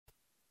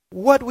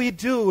what we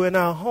do in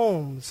our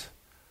homes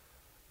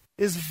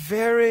is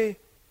very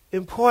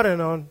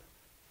important on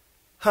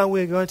how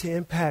we're going to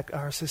impact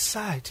our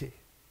society.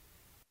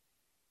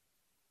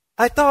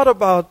 I thought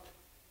about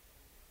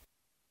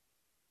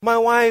my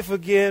wife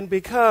again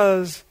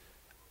because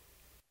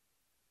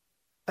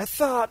I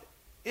thought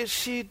if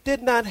she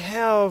did not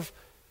have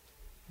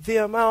the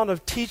amount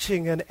of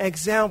teaching and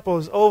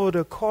examples over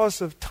the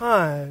course of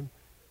time,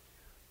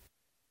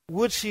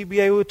 would she be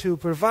able to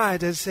provide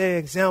that same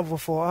example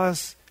for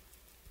us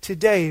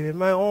today in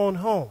my own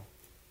home?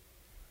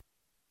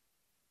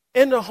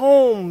 In the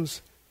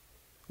homes,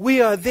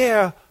 we are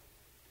there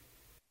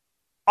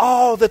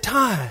all the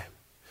time.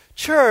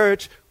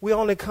 Church, we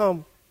only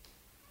come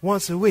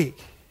once a week.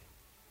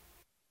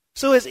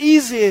 So it's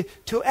easy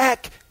to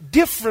act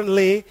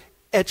differently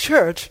at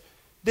church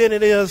than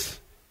it is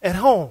at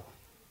home.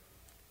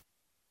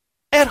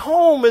 At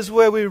home is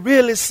where we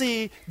really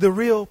see the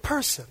real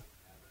person.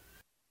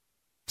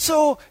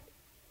 So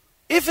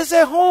if it's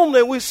at home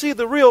that we see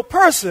the real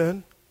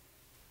person,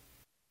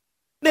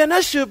 then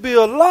there should be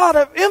a lot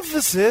of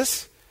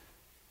emphasis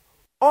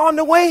on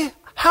the way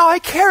how I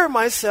carry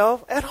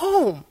myself at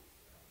home.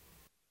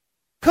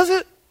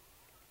 Because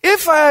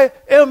if I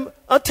am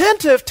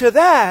attentive to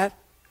that,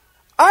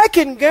 I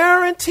can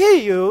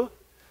guarantee you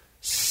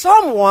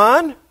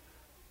someone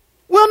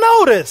will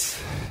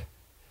notice.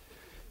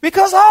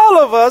 Because all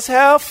of us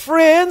have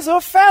friends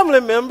or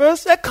family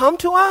members that come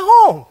to our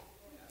home.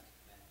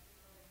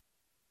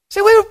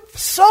 See, we're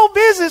so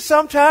busy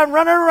sometimes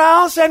running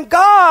around saying,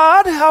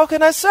 God, how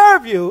can I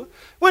serve you?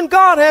 When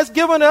God has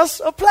given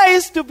us a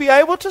place to be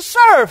able to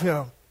serve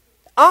him,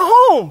 our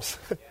homes.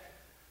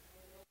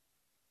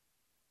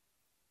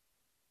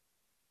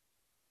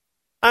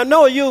 I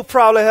know you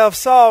probably have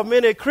saw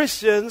many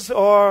Christians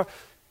or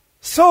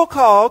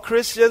so-called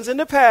Christians in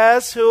the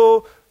past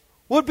who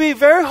would be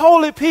very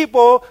holy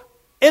people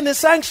in the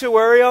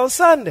sanctuary on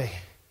Sunday.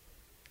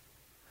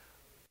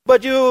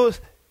 But you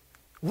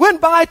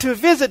went by to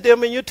visit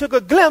them and you took a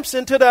glimpse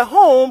into their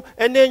home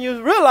and then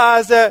you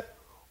realized that,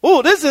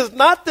 oh, this is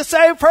not the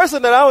same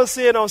person that I was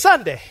seeing on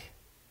Sunday.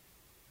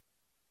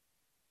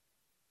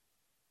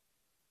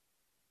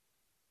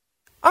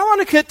 I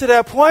want to get to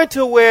that point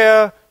to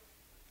where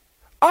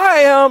I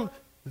am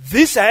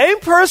the same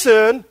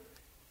person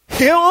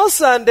here on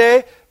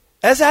Sunday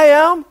as I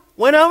am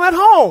when I'm at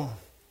home.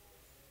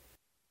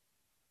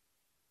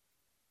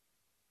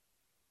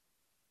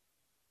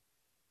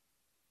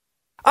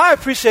 I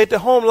appreciate the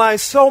home life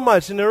so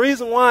much, and the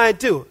reason why I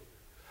do,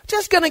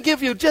 just going to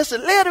give you just a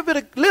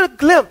little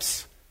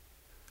glimpse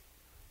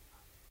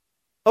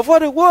of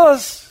what it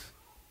was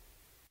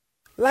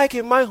like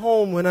in my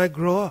home when I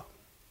grew up.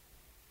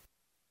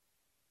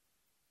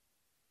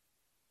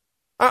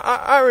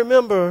 I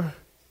remember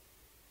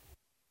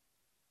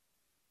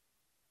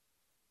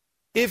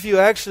if you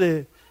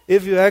actually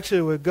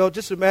would go,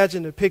 just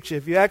imagine the picture,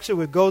 if you actually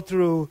would go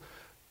through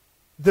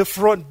the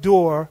front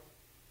door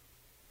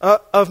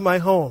of my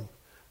home.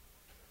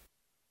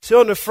 So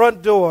on the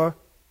front door,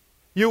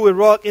 you would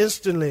walk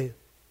instantly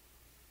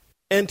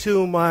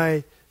into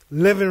my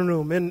living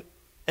room in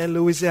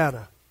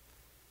Louisiana.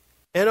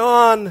 And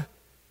on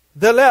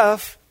the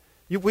left,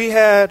 we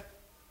had,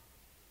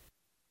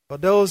 for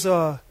those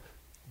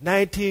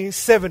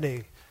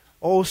 1970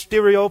 old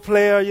stereo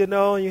player, you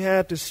know, you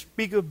had the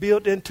speaker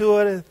built into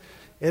it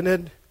and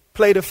then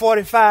play the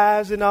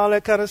 45s and all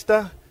that kind of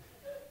stuff.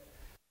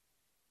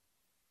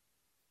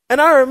 And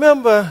I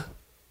remember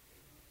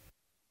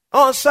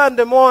on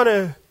Sunday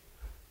morning,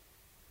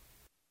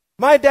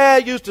 my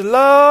dad used to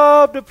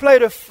love to play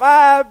the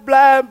Five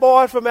Blind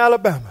Boys from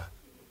Alabama.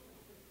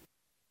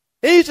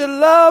 He used to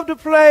love to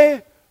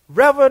play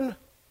Reverend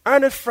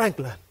Ernest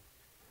Franklin.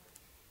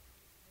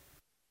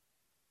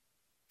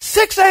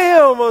 6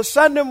 a.m. on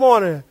Sunday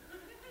morning,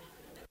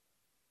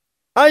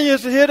 I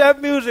used to hear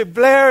that music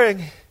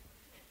blaring.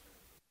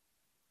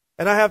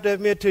 And I have to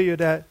admit to you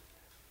that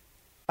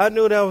I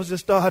knew that was the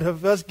start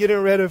of us getting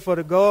ready for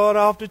the going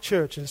off to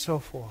church and so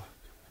forth.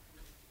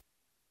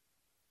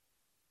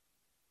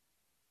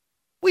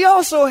 We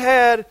also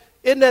had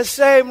in that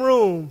same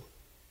room,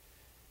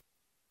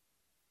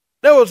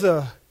 there was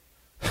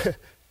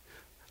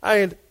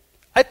I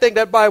think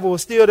that Bible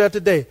was still there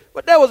today,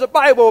 but there was a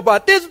Bible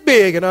about this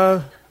big in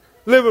our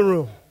living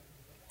room.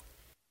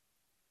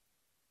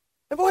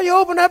 And boy, you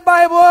open that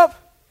Bible up,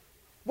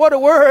 boy, the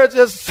words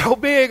is so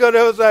big, and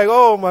it was like,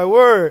 oh my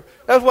word.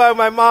 That's why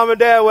my mom and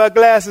dad wear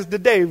glasses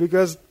today,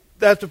 because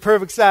that's the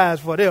perfect size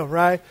for them,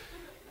 right?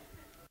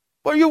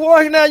 But you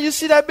walking down, you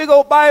see that big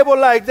old Bible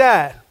like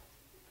that.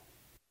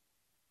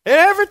 And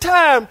every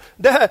time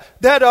that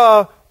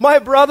my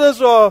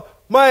brothers or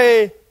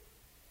my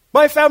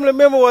family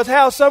member was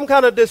have some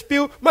kind of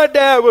dispute, my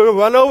dad would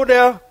run over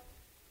there,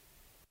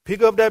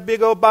 pick up that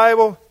big old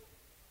Bible.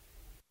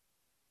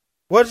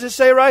 What does it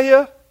say right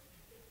here?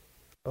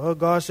 Oh,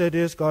 God said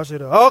this, God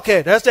said that.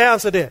 Okay, that's the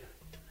answer there.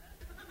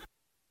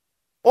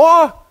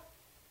 Or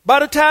by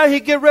the time he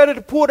get ready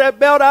to pull that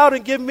belt out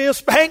and give me a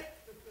spank,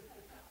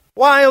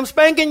 why I'm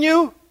spanking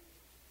you,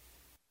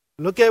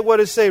 Look at what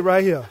it say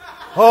right here.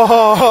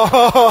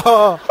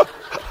 Oh.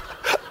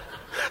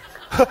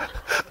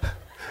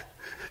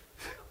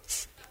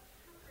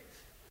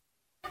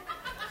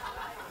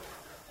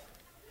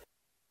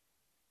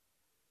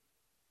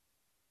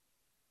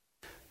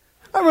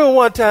 I remember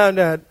one time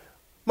that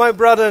my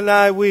brother and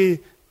I, we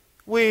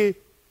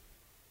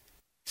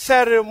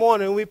Saturday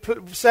morning,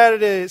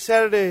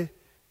 Saturday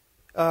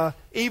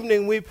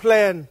evening, we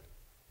planned.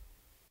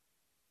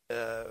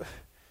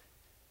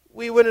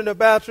 We went in the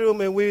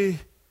bathroom and we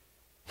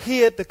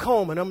hid the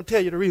comb. And I'm going to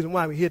tell you the reason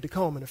why we hid the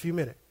comb in a few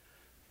minutes.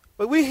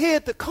 But we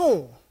hid the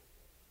comb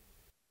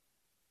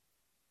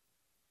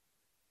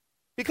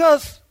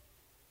because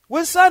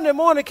when Sunday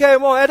morning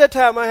came on, at that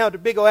time I had the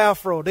big old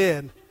afro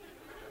then.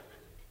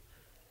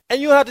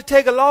 And you had to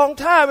take a long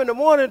time in the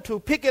morning to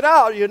pick it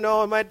out, you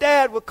know. And my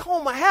dad would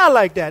comb my hair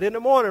like that in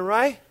the morning,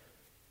 right?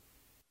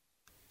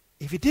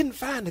 If he didn't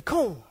find the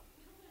comb,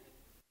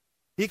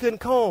 he couldn't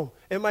comb.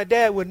 And my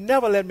dad would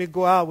never let me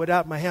go out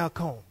without my hair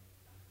combed.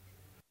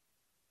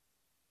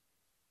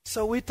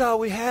 So we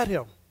thought we had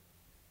him.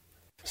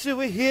 So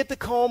we hid the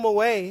comb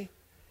away.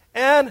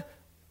 And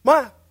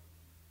my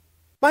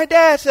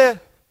dad said,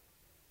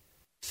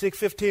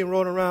 6:15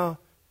 rolled around,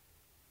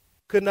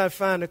 could not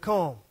find the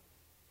comb.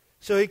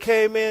 So he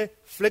came in,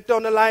 flicked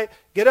on the light,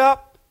 get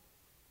up,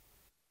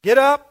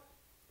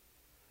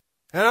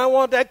 and I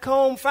want that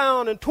comb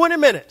found in 20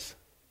 minutes.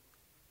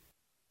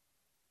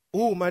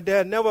 Ooh, my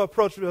dad never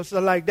approached me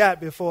like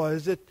that before.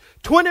 Is it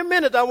 20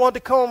 minutes I want the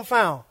comb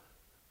found?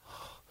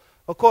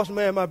 Of course,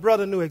 man, my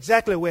brother knew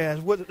exactly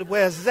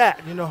where's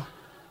that, you know.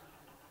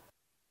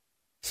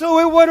 So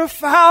we went and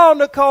found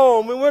the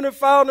comb.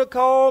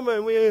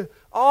 And we were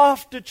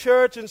off to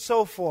church and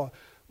so forth.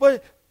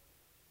 But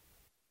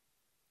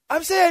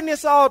I'm saying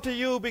this all to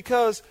you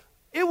because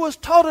it was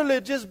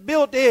totally just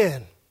built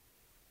in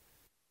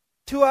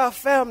to our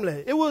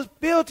family. It was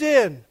built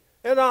in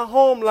our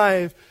home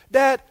life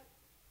that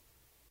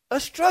a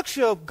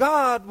structure of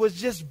God was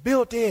just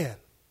built in.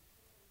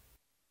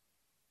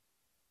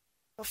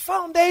 A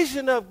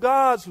foundation of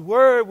God's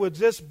word was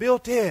just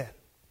built in.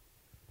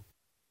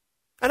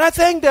 And I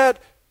think that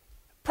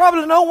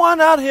probably no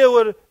one out here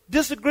would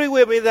disagree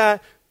with me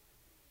that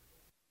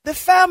the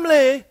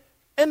family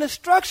and the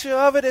structure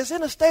of it is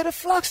in a state of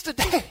flux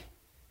today.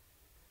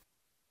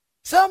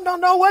 Some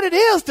don't know what it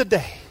is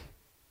today.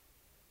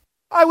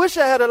 I wish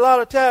I had a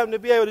lot of time to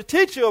be able to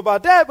teach you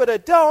about that, but I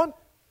don't.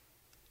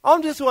 All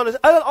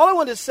I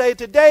want to say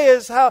today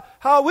is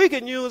how we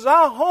can use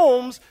our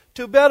homes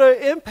to better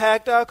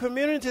impact our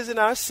communities in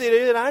our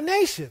city and our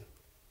nation.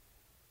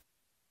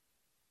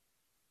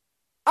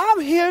 I'm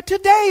here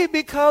today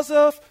because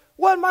of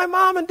what my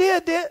mom and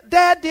dad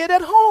did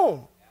at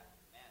home.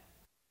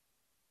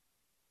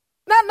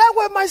 Not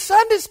what my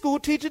Sunday school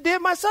teacher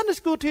did. My Sunday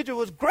school teacher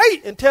was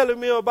great in telling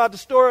me about the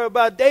story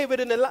about Daniel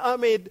and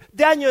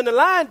the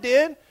lion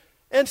den,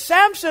 and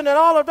Samson and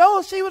all of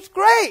those. She was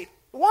great,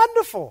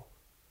 wonderful.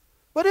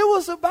 But it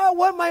was about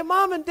what my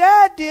mom and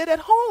dad did at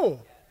home.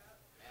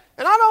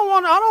 And I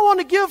don't want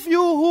to give you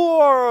who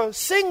are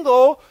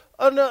single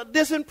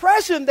this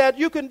impression that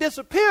you can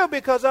disappear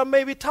because I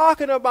may be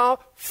talking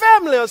about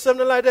family or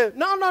something like that.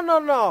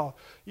 No.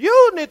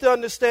 You need to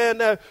understand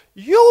that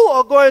you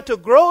are going to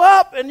grow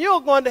up and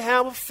you're going to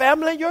have a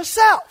family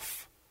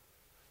yourself.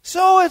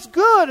 So it's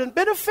good and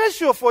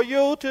beneficial for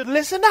you to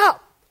listen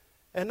up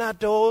and not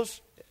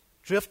those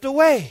drift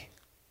away.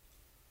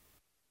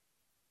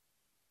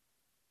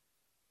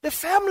 The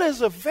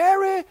families are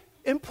very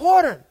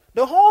important.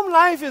 The home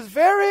life is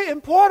very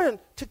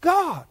important to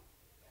God.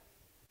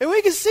 And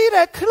we can see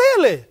that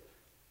clearly.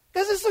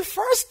 Because it's the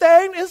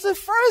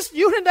first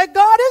unit that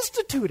God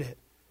instituted.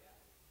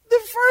 The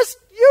first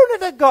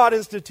unit that God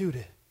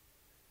instituted.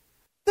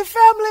 The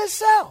family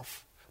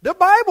itself. The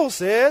Bible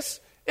says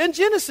in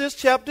Genesis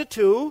chapter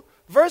 2,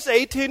 verse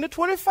 18 to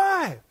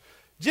 25.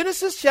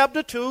 Genesis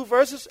chapter 2,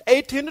 verses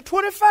 18 to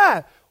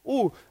 25.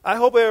 Ooh, I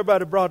hope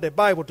everybody brought their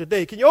Bible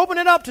today. Can you open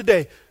it up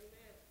today?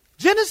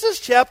 Genesis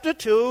chapter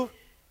 2,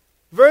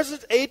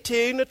 verses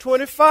 18 to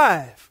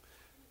 25.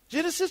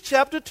 Genesis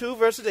chapter 2,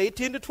 verses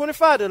 18 to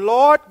 25. The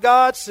Lord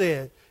God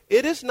said,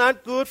 "It is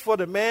not good for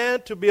the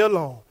man to be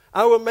alone.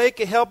 I will make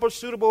a helper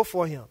suitable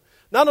for him."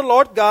 Now the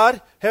Lord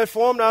God had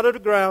formed out of the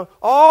ground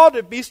all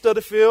the beasts of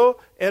the field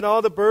and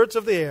all the birds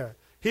of the air.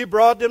 He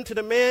brought them to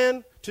the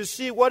man to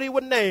see what he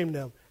would name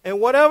them.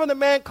 And whatever the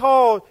man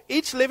called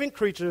each living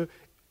creature,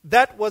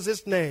 that was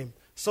its name.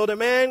 So the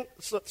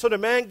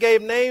man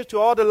gave names to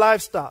all the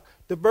livestock,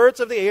 the birds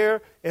of the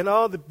air, and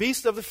all the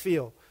beasts of the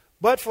field.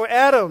 But for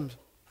Adam,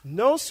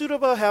 no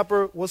suitable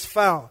helper was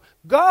found.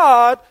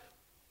 God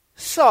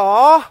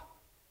saw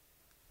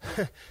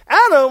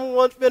Adam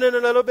was feeling a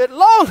little bit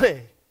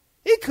lonely.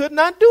 He could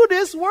not do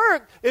this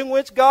work in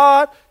which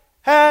God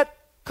had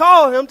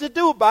called him to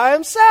do by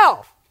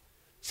himself.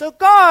 So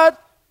God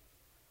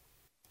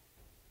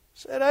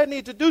said, I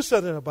need to do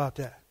something about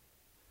that.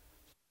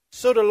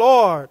 So the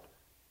Lord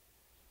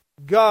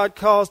God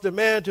caused the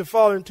man to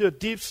fall into a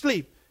deep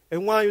sleep.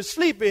 And while he was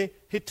sleeping,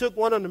 he took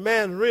one of the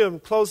man's ribs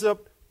and closed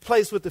up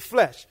place with the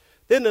flesh.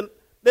 Then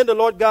the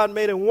Lord God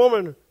made a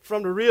woman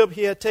from the rib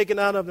he had taken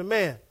out of the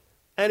man,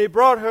 and he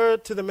brought her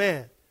to the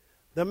man.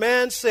 The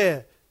man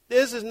said,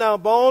 "This is now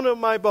bone of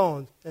my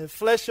bones and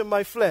flesh of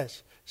my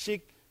flesh.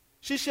 She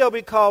shall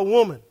be called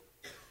woman,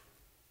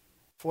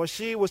 for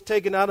she was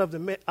taken out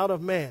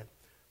of man.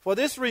 For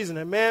this reason,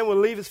 a man will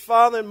leave his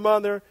father and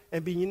mother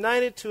and be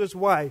united to his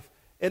wife,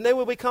 and they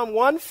will become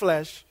one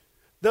flesh.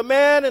 The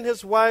man and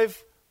his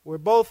wife were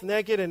both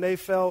naked, and they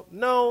felt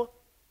no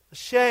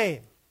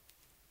shame."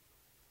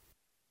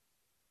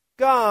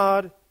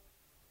 God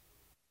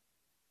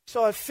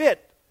saw it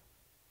fit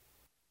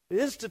to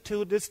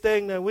institute this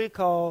thing that we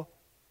call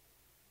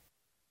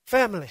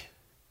family.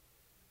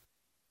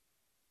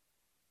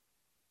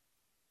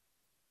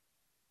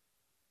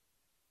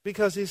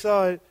 Because he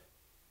saw it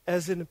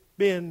as in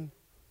being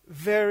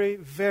very,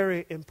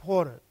 very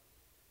important.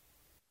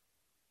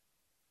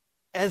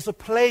 As a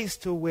place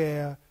to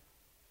where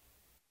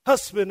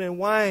husband and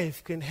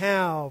wife can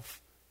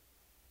have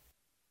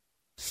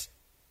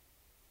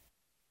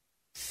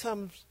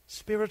some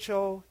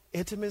spiritual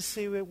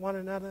intimacy with one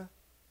another,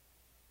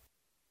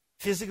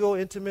 physical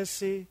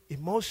intimacy,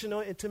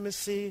 emotional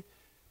intimacy,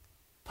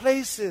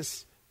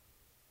 places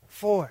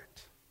for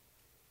it.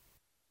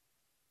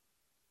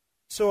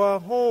 So our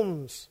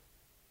homes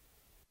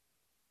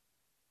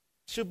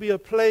should be a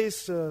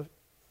place of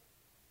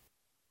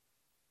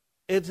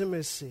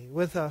intimacy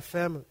with our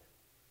family.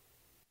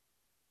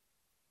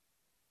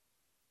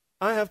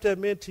 I have to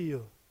admit to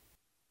you,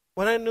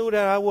 when I knew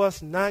that I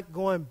was not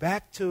going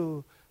back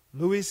to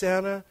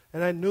Louisiana,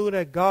 and I knew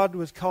that God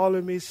was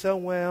calling me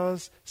somewhere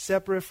else,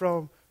 separate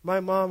from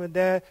my mom and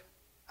dad,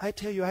 I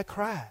tell you, I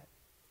cried.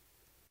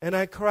 And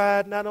I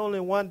cried not only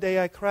one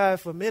day, I cried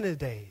for many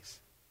days.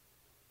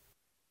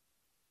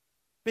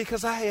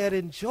 Because I had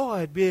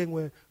enjoyed being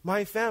with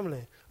my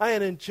family. I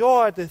had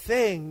enjoyed the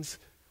things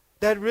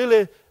that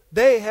really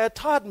they had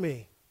taught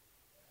me.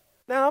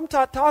 Now, I'm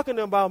not talking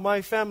about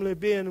my family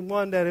being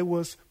one that it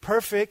was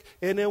perfect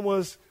and it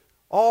was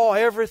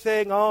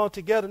everything all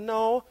together.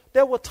 No,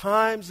 there were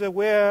times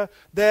where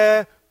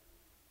there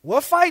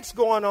were fights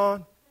going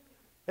on.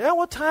 There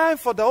was time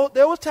for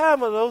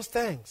those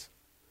things.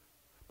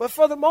 But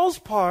for the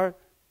most part,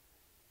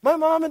 my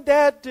mom and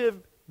dad did a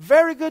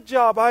very good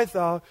job, I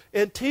thought,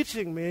 in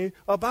teaching me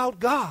about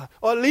God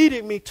or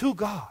leading me to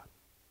God.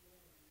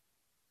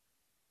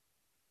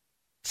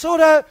 So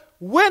that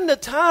when the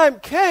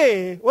time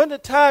came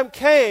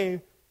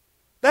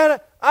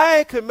that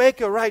I could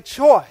make a right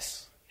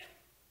choice.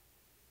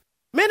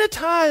 Many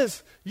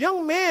times,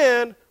 young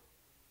men,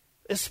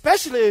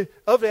 especially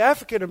of the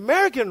African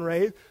American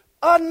race,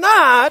 are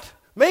not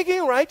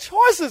making right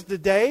choices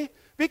today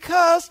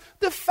because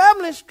the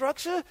family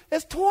structure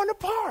is torn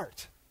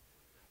apart.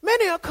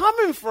 Many are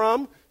coming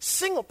from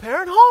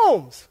single-parent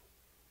homes.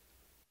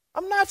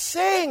 I'm not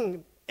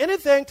saying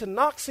anything to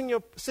knock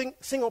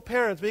single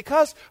parents,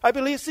 because I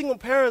believe single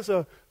parents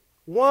are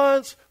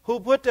ones who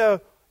put their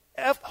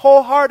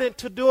whole heart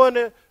into doing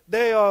it.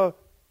 They are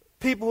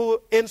people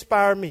who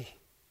inspire me,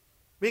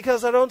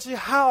 because I don't see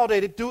how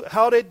they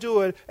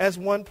do it as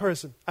one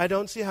person. I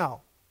don't see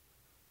how.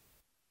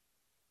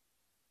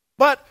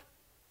 But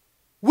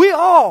we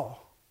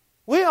all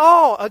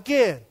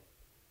again,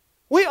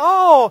 we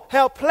all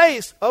have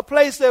a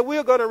place that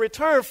we're going to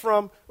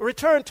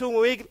return to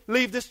when we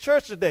leave this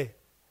church today.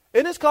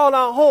 And it's called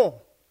our home.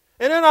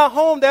 And in our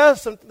home,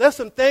 there's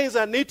some things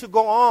that need to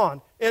go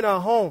on in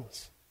our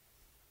homes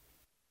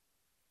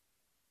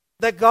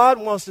that God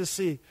wants to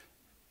see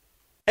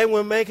and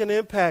will make an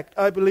impact,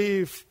 I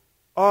believe,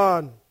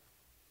 on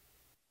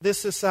this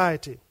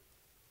society.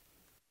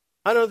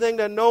 I don't think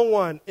that no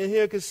one in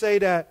here could say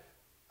that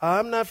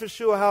I'm not for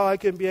sure how I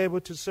can be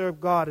able to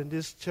serve God in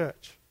this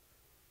church.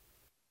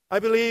 I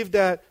believe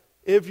that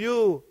if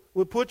you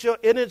would put your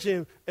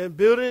energy in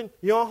building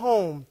your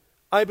home,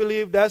 I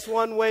believe that's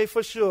one way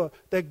for sure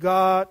that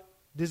God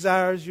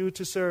desires you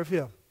to serve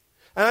Him.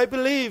 And I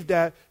believe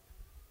that,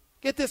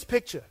 get this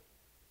picture.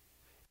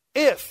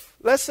 If,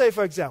 let's say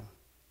for example,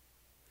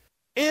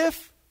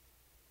 if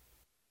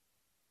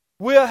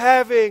we're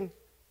having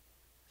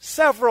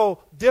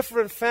several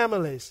different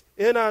families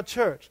in our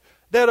church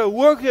that are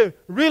working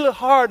really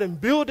hard and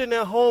building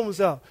their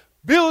homes up,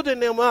 building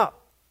them up,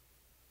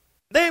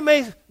 they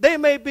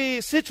may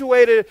be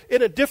situated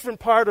in a different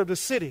part of the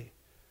city.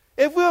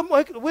 If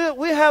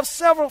we have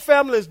several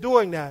families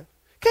doing that,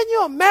 can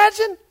you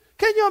imagine?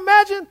 Can you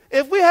imagine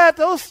if we had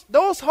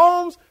those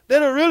homes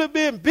that are really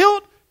being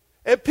built,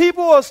 and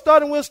we're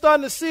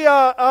starting to see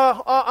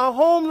our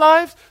home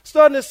lives,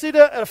 starting to see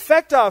that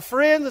affect our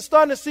friends, and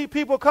starting to see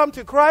people come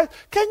to Christ?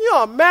 Can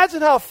you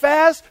imagine how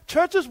fast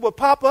churches will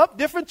pop up?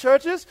 Different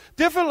churches,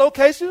 different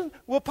locations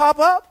will pop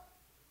up.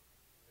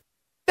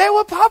 They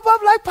will pop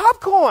up like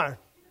popcorn,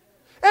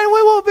 and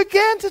we will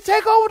begin to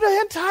take over the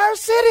entire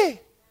city.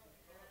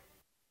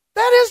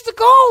 That is the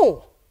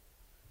goal.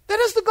 That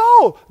is the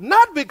goal.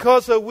 Not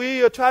because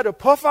we try to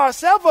puff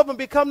ourselves up and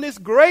become this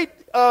great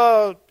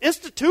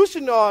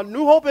institution or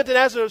New Hope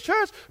International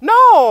Church.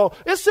 No,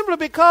 it's simply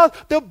because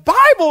the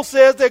Bible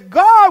says that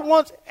God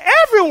wants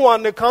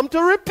everyone to come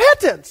to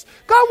repentance.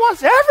 God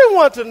wants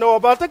everyone to know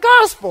about the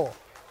gospel.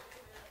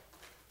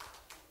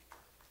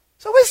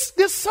 So we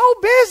get so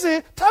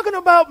busy talking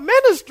about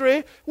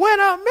ministry when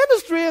our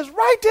ministry is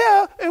right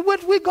there in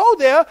which we go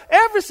there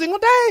every single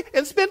day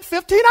and spend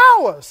 15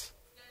 hours.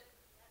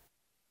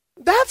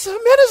 That's a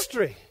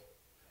ministry.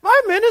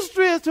 My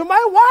ministry is to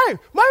my wife.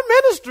 My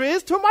ministry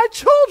is to my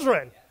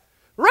children,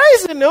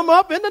 raising them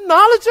up in the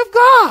knowledge of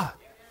God.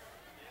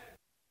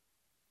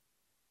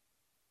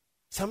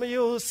 Some of you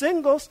who are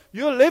singles,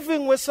 you're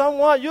living with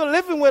someone, you're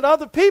living with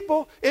other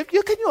people. Can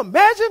you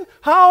imagine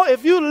how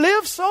if you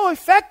live so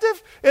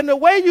effective in the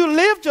way you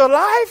lived your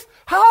life,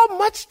 how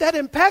much that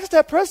impacts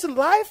that person's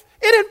life?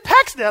 It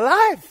impacts their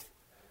life.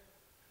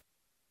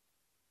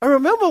 I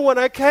remember when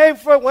I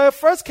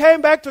first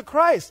came back to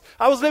Christ,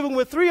 I was living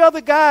with 3 other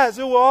guys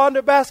who were on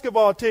the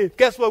basketball team.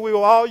 Guess what we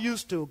were all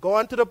used to?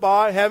 Going to the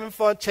bar, having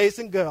fun,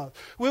 chasing girls.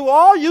 We were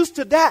all used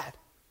to that.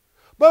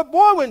 But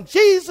boy, when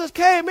Jesus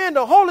came in,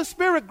 the Holy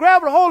Spirit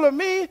grabbed a hold of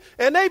me,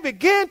 and they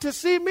began to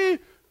see me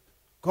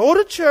go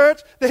to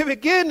church. They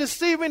began to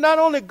see me not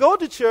only go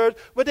to church,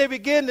 but they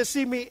began to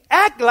see me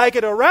act like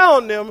it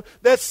around them,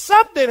 that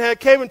something had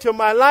came into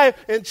my life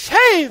and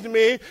changed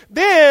me.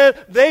 Then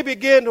they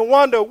began to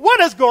wonder, what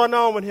is going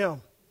on with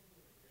him?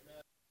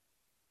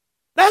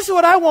 That's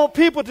what I want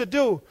people to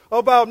do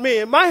about me.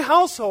 In my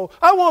household,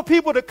 I want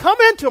people to come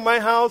into my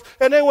house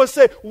and they will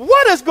say,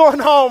 what is going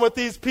on with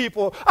these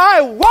people?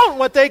 I want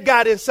what they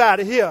got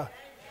inside of here.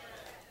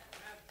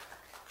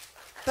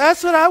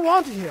 That's what I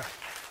want to hear.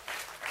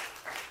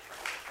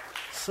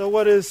 So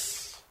what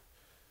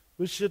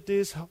should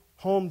these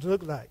homes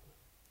look like?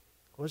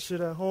 What should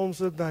our homes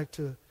look like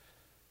to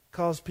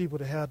cause people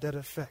to have that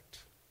effect?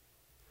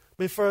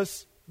 But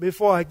first,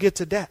 before I get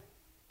to that,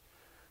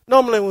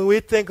 normally when we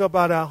think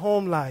about our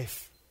home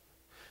life,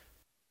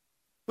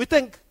 we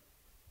think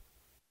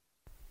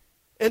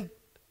in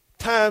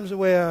times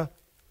where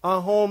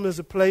our home is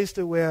a place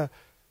to where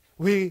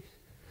we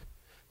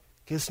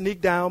can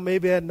sneak down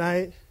maybe at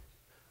night,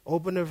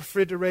 open the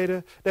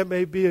refrigerator. There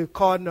may be a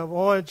carton of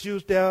orange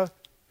juice there.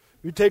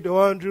 We take the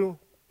orange juice,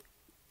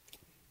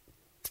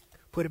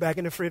 put it back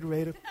in the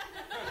refrigerator.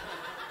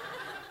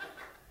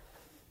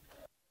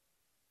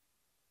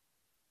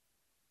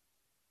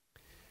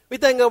 We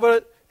think of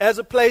it as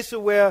a place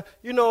where,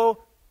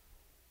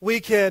 we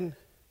can,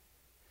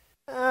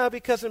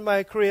 because in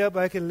my crib,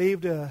 I can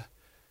leave I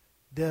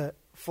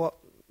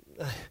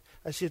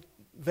should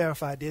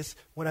verify this.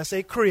 When I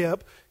say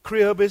crib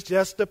is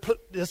just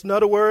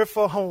another word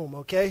for home,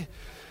 okay?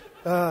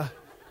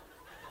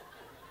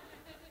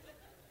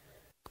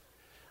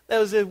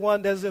 There's this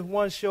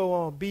one show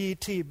on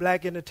BET,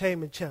 Black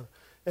Entertainment Channel,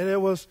 and it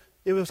was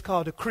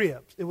called the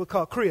Cribs. It was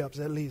called Cribs,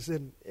 at least.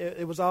 And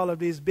it was all of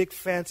these big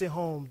fancy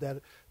homes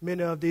that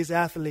many of these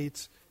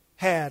athletes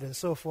had and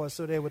so forth.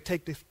 So they would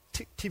take the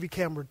TV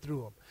camera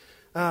through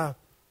them.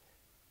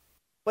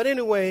 But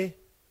anyway,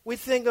 we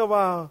think of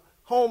our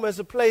home as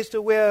a place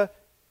to where,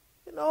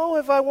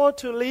 if I want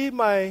to leave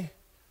my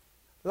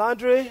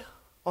laundry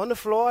on the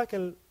floor, I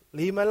can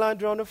leave my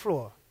laundry on the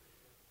floor.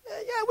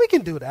 Yeah, we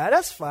can do that.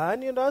 That's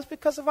fine. It's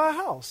because of our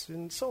house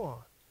and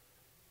so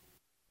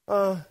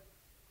on.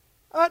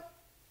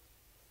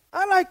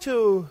 I'd like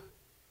to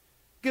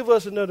give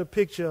us another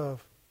picture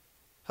of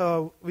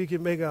how we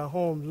can make our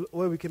home,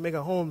 what we can make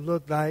our home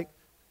look like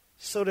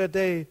so that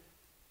they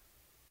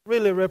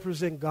really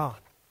represent God.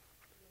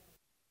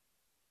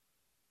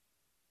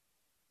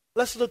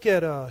 Let's look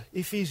at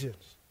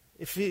Ephesians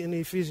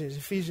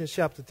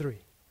chapter 3.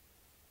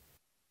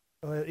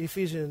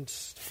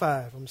 Ephesians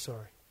 5, I'm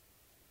sorry.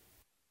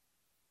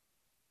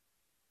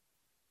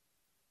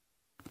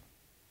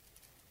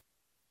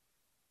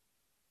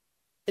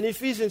 In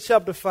Ephesians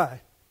chapter 5,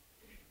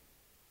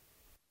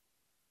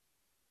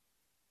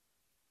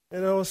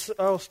 and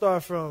I'll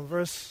start from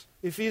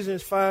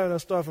Ephesians 5, and I'll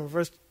start from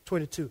verse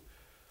 22.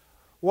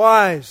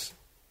 Wives,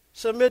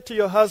 submit to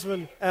your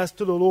husband as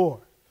to the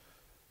Lord.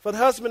 For the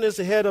husband is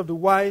the head of the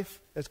wife,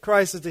 as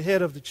Christ is the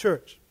head of the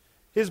church,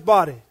 his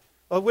body,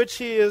 of which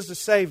he is the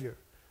Savior.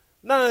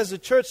 Not as the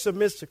church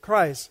submits to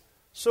Christ,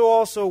 so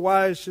also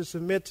wives should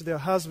submit to their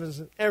husbands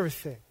in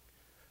everything.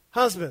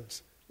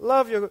 Husbands,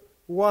 love your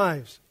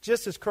wives,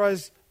 just as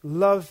Christ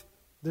loved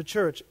the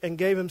church and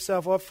gave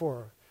himself up for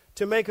her,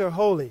 to make her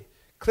holy,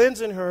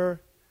 cleansing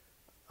her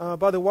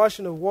by the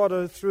washing of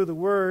water through the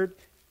word,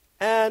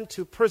 and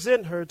to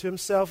present her to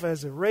himself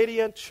as a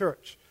radiant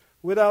church,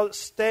 without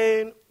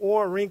stain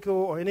or wrinkle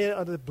or any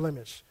other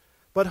blemish,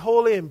 but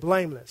holy and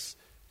blameless.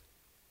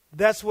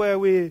 That's where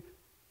we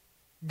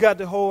got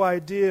the whole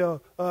idea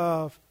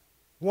of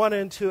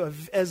wanting to,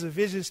 as a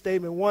vision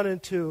statement, wanting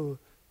to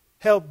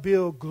help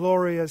build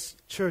glorious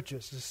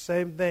churches. The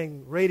same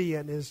thing.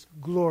 Radiant is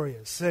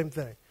glorious. Same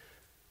thing.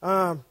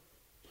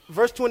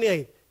 Verse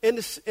 28. In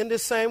the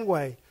same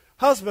way,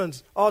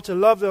 husbands ought to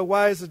love their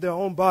wives as their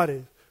own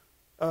bodies.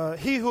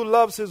 he who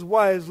loves his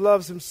wife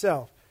loves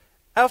himself.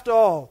 After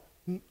all,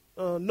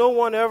 no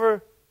one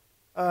ever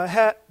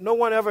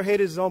hated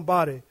his own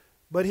body,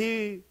 but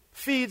he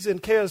feeds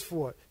and cares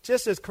for it,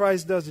 just as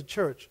Christ does the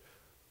church.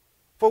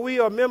 For we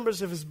are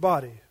members of his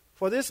body.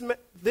 For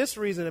this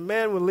reason, a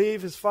man will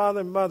leave his father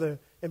and mother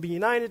and be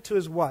united to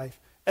his wife,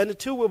 and the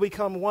two will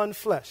become one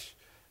flesh.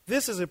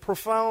 This is a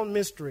profound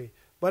mystery,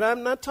 but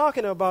I'm not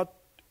talking about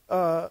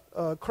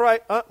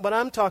Christ, but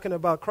I'm talking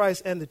about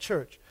Christ and the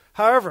church.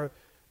 However,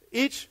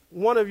 each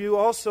one of you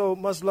also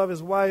must love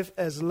his wife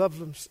as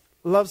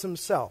loves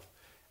himself,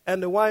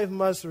 and the wife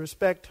must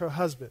respect her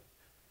husband.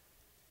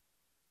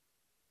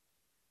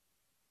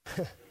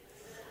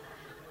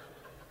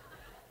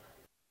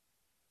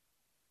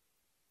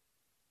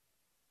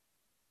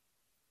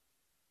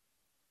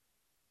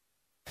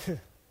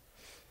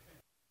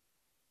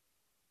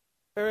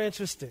 Very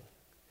interesting.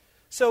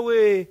 So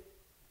we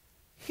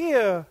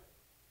hear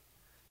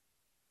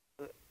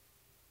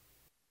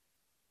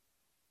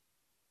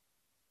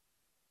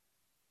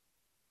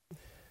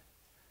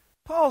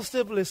Paul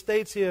simply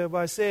states here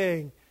by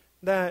saying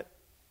that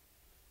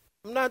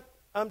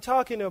I'm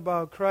talking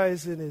about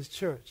Christ and his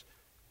church.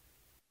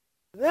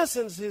 In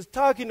essence, he's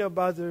talking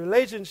about the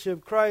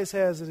relationship Christ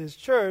has in his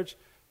church,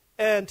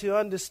 and to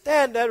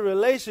understand that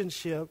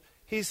relationship,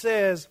 he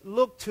says,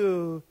 look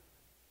to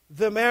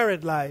the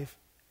married life,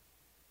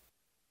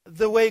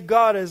 the way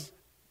God has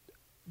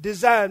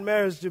designed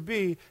marriage to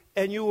be,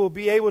 and you will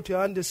be able to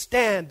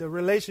understand the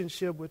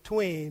relationship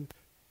between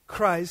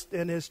Christ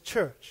and his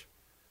church.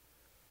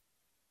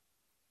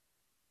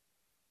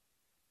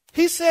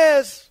 He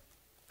says,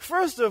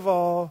 first of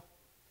all,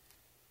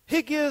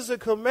 he gives a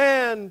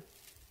command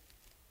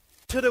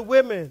to the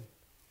women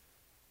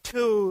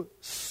to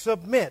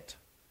submit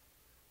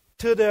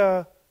to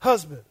their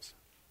husbands.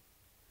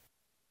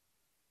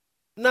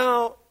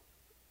 Now,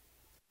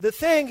 the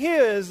thing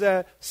here is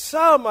that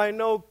some I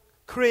know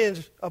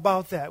cringe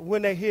about that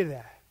when they hear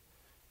that,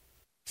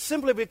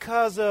 simply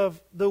because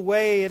of the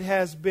way it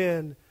has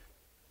been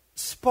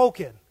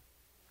spoken,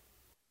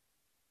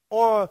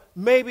 or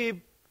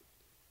maybe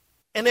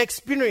an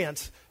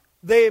experience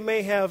they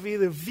may have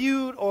either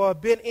viewed or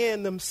been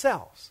in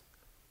themselves,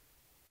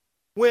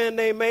 when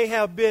they may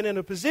have been in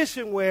a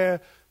position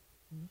where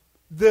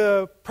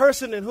the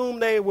person in whom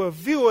they were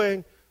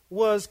viewing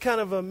was kind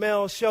of a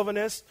male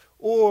chauvinist,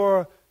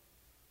 or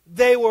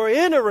they were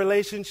in a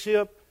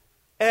relationship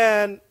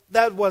and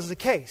that was the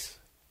case.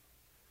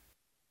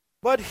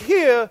 But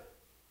here,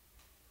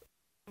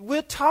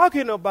 we're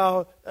talking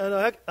about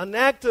an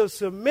act of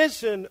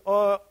submission,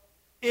 or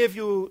if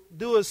you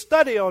do a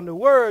study on the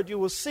word, you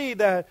will see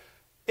that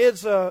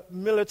it's a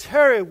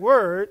military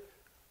word,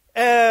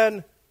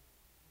 and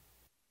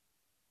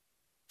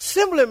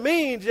simply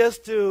means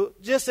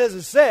just as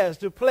it says,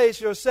 to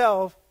place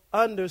yourself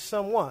under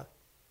someone.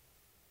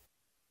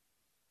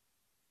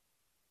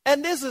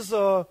 And this is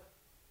a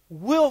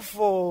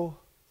willful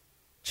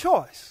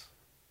choice.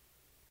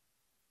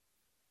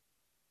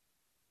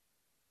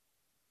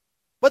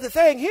 But the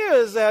thing here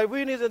is that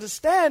we need to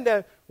understand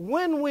that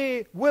when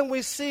a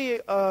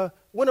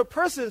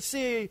person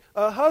see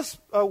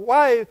a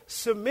wife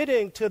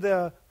submitting to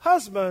their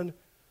husband,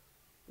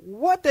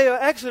 what they are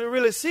actually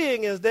really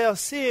seeing is they are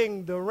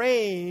seeing the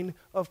reign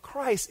of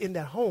Christ in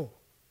their home.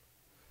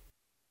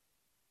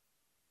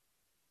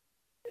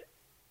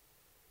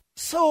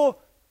 So,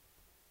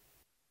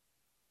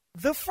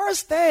 the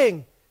first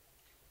thing,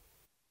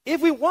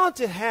 if we want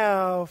to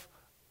have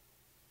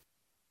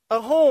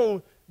a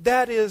home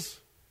that is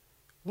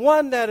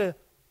one that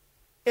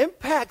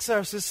impacts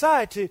our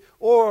society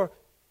or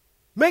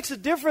makes a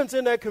difference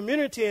in that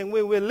community and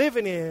where we're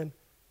living in,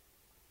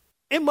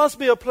 it must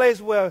be a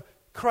place where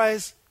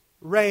Christ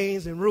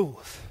reigns and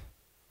rules.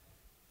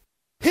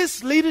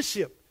 His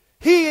leadership,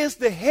 he is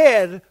the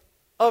head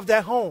of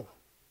that home.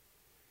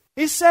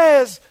 He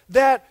says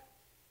that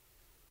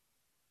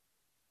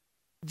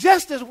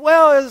just as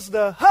well as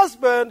the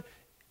husband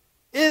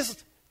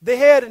is the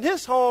head in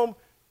his home,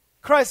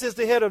 Christ is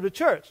the head of the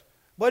church.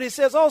 But he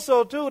says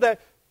also, too,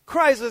 that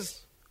Christ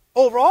is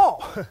over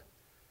all.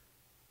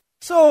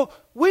 So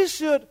we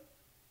should,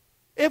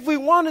 if we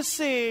want to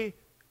see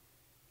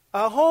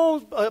our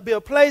home be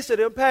a place that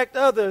impacts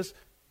others,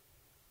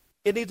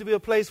 it needs to be a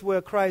place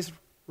where Christ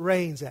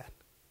reigns at.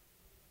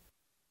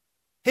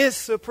 His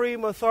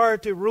supreme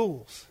authority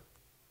rules.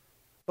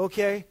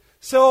 Okay?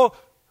 So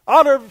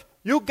out of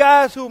you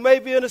guys who may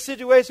be in a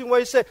situation where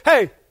you say,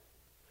 hey,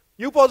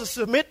 you're supposed to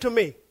submit to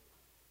me.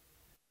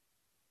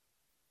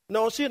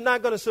 No, she's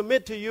not going to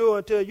submit to you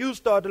until you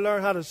start to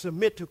learn how to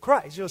submit to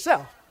Christ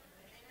yourself.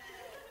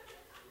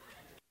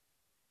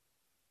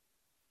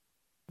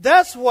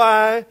 That's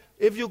why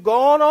if you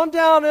go on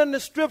down in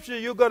the scripture,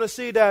 you're going to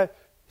see that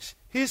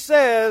he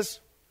says,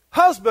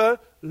 husband,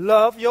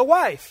 love your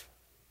wife.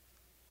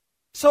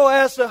 So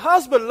as the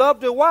husband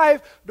loved the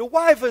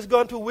wife is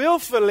going to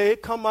willfully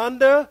come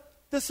under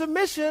the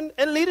submission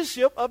and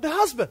leadership of the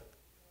husband.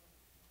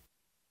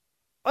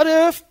 But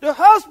if the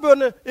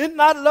husband is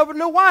not loving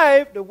the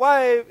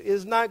wife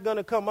is not going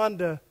to come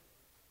under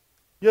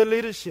your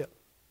leadership.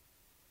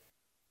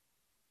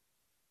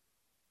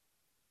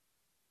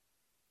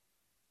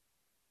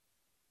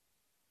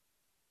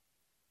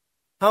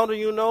 How do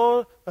you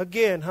know,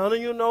 again, how do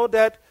you know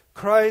that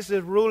Christ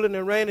is ruling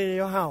and reigning in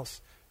your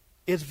house?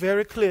 It's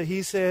very clear.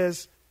 He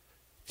says,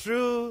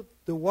 through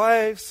the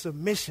wife's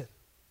submission,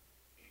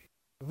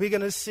 we're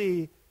going to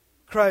see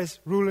Christ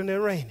ruling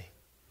and reigning.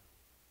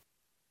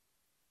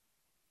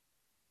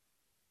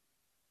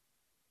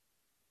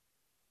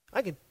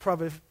 I could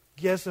probably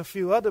guess a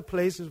few other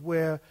places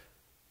where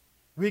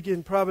we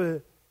can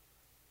probably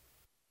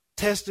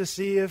test to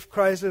see if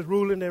Christ is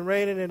ruling and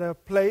reigning in a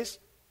place.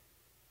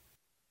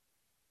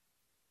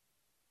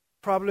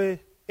 Probably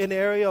in the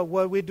area of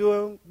what we're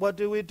doing, what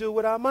do we do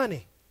with our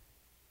money?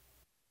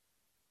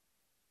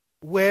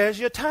 Where's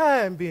your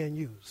time being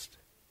used?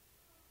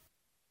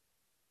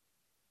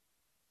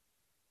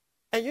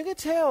 And you can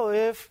tell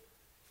if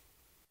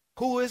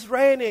who is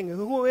reigning,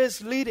 who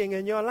is leading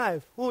in your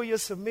life, who you're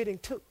submitting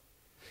to.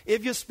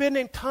 If you're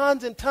spending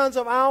tons and tons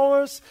of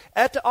hours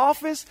at the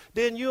office,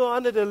 then you're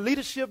under the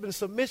leadership and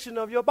submission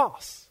of your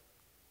boss.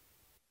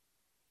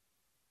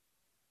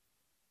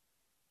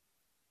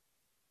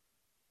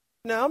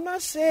 Now, I'm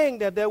not saying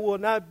that there will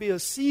not be a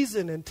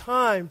season and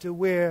time to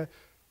where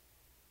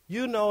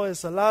you know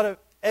it's a lot of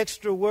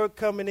extra work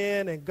coming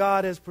in and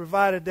God has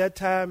provided that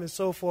time and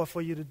so forth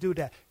for you to do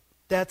that.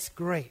 That's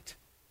great.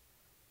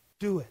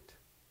 Do it.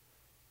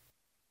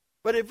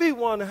 But if we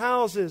want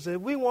houses, if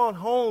we want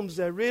homes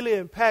that really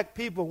impact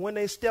people when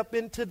they step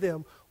into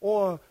them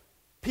or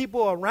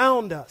people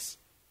around us,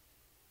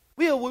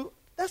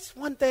 that's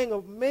one thing,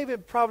 or maybe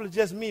probably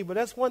just me, but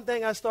that's one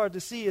thing I started to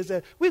see is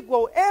that we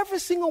go every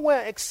single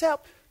where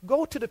except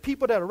go to the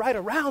people that are right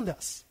around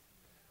us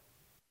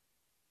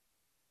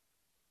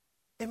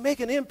and make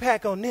an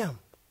impact on them.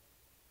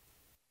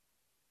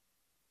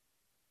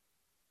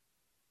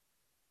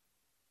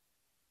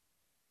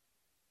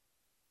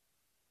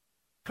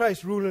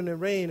 Christ ruling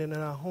and reigning in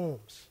our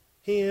homes.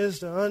 He is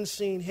the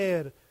unseen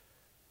head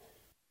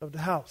of the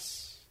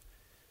house.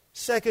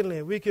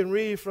 Secondly, we can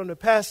read from the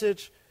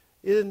passage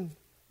in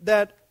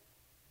that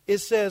it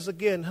says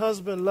again,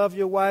 husband, love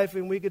your wife,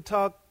 and we could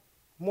talk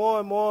more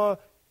and more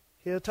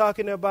here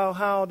talking about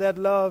how that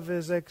love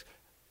is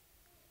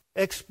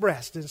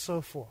expressed and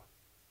so forth.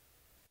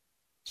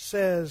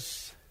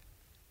 Says,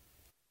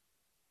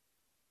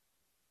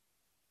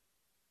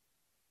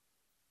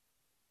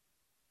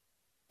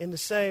 in the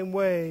same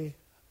way,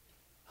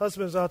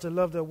 husbands ought to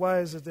love their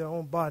wives as their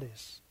own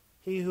bodies.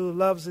 He who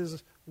loves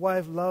his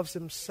wife loves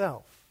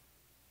himself.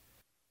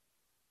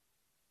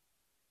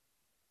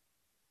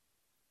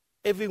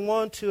 If we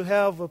want to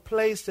have a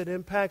place that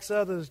impacts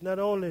others, not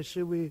only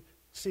should we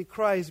see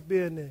Christ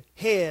being the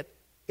head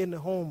in the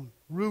home,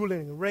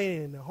 ruling and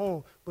reigning in the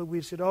home, but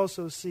we should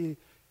also see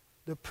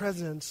the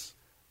presence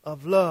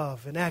of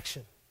love in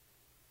action.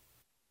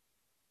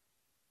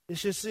 You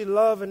should see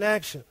love in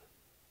action.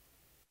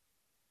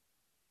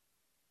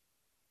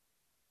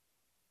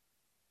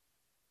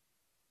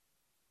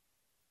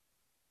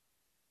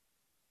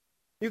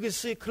 You can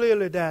see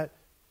clearly that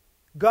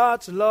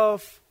God's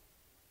love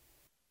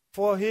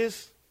for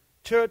his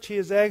church, he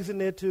is asking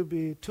it to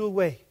be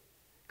two-way.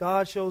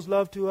 God shows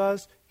love to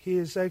us. He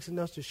is asking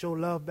us to show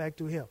love back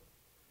to him.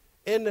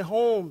 In the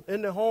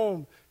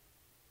home,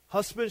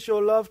 husband show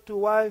love to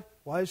wife,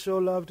 wife show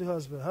love to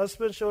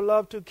husband show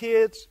love to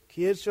kids,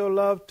 kids show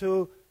love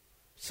to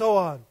so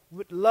on.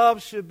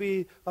 Love should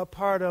be a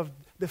part of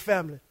the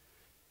family.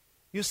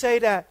 You say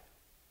that,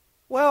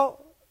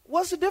 well,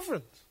 what's the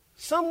difference?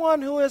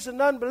 Someone who is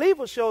an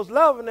unbeliever shows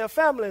love in their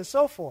family and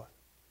so forth.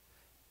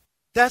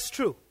 That's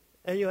true.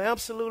 And you're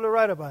absolutely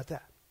right about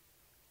that.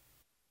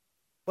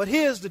 But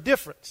here's the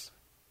difference.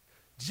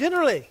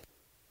 Generally,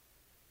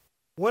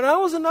 when I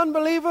was an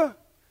unbeliever,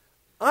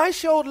 I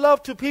showed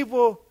love to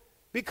people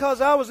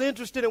because I was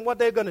interested in what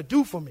they're going to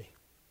do for me.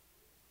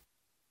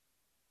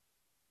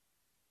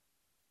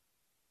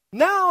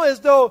 Now, as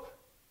though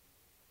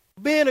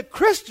being a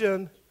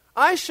Christian,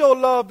 I show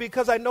love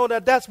because I know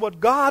that that's what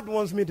God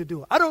wants me to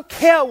do. I don't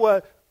care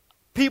what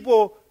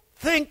people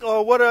think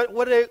or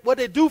what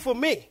they do for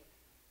me.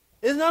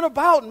 It's not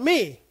about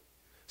me.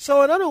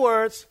 So in other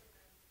words,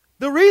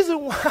 the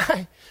reason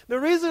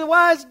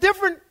why it's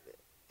different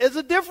is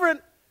a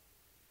different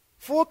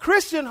for a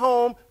Christian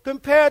home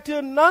compared to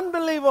a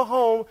non-believer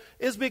home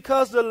is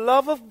because the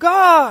love of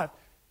God.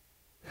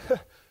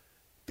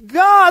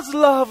 God's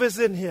love is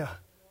in here.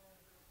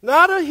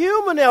 Not a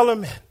human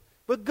element,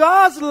 but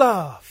God's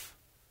love.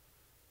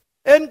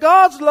 And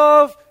God's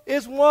love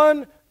is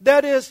one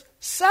that is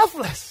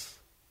selfless.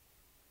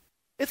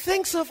 It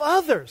thinks of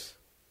others.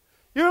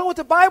 You know what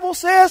the Bible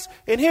says?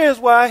 And here's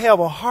why I have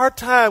a hard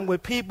time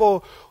with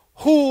people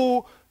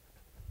who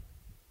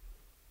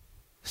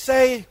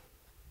say,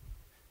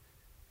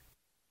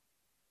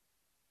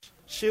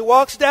 she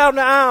walks down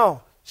the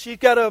aisle. She's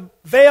got a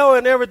veil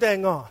and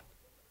everything on.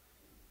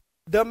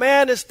 The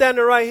man is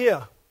standing right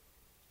here.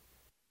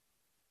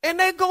 And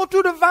they go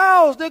through the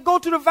vows. They go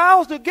through the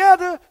vows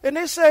together and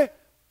they say,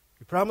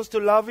 you promise to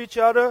love each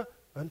other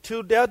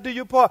Until death do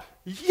you part.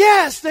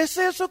 Yes, they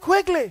said so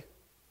quickly.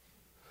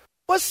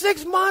 But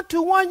 6 months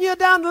to 1 year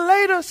down the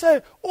later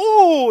say,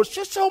 oh,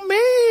 she's so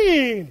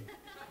mean.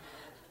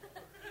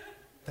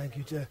 Thank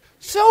you, Jeff.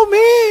 So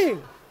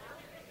mean.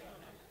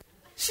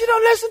 She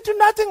don't listen to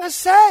nothing I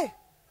say.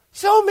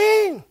 So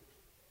mean.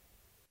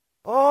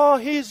 Oh,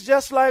 he's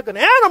just like an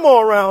animal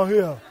around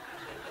here.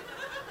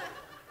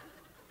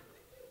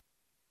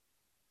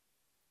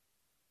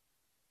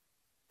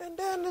 And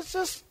then it's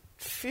just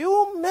a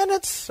few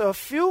minutes, a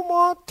few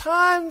more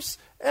times,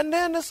 and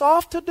then it's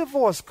off to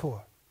divorce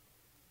court.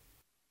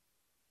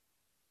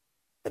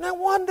 And I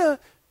wonder,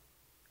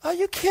 are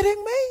you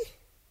kidding me?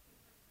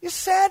 You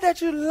said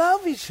that you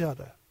love each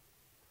other.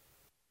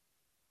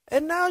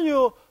 And now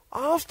you're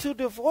off to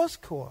divorce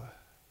court.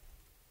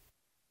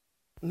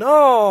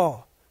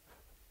 No.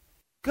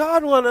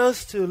 God wants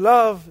us to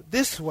love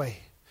this way.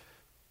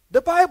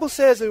 The Bible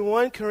says in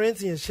 1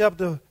 Corinthians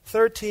chapter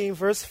 13,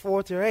 verse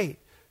 4 to 8,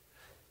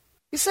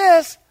 it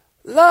says,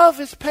 love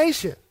is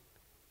patient.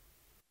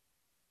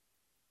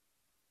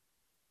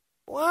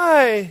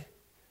 Why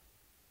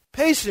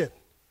patient?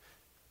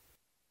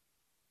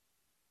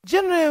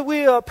 Generally,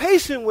 we are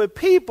patient with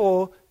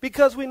people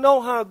because we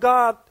know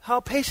how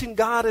patient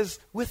God is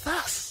with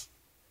us.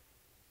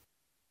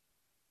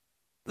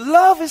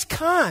 Love is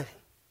kind.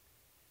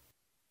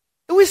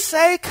 Do we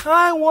say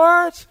kind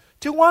words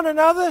to one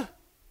another?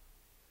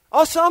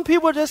 Or some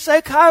people just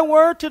say kind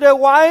word to their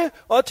wife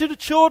or to the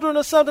children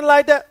or something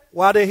like that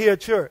while they're here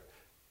at church.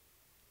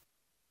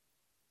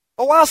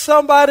 Or while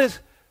somebody's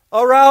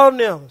around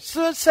them,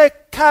 should say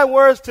kind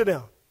words to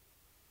them.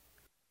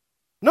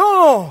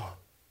 No.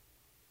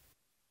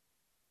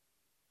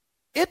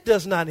 It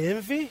does not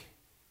envy.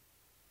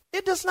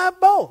 It does not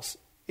boast.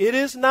 It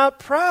is not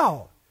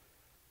proud.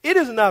 It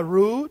is not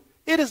rude.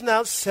 It is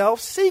not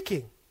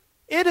self-seeking.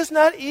 It is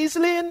not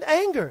easily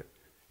angered.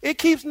 It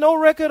keeps no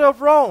record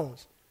of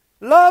wrongs.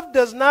 Love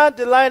does not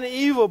delight in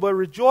evil, but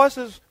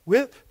rejoices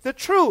with the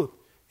truth.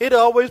 It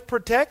always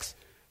protects,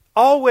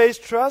 always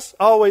trusts,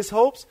 always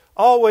hopes,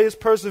 always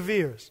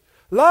perseveres.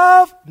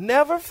 Love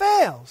never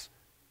fails.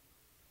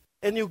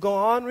 And you go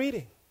on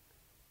reading.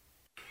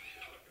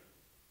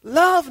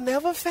 Love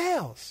never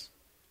fails.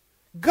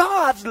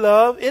 God's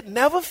love, it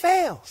never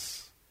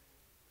fails.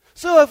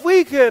 So if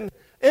we can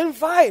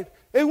invite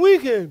and we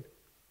can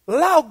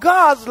allow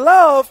God's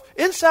love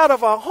inside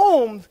of our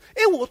homes,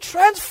 it will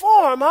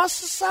transform our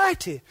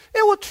society.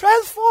 It will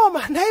transform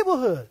our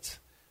neighborhoods.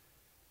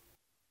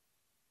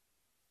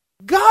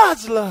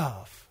 God's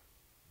love.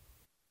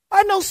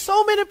 I know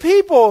so many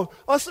people,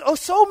 or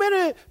so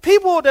many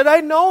people that I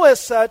know as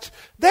such,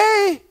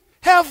 they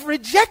have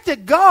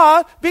rejected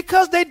God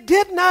because they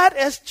did not,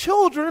 as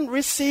children,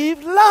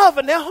 receive love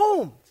in their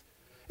homes.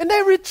 And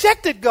they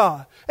rejected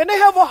God. And they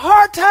have a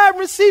hard time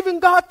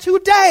receiving God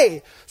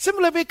today,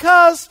 simply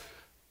because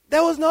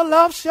there was no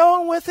love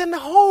shown within the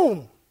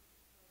home.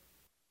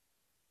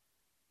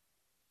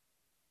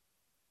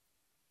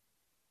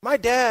 My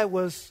dad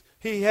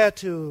he had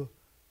to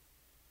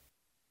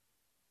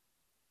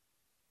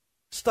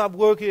stop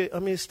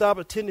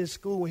attending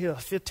school when he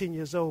was 15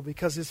 years old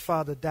because his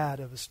father died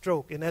of a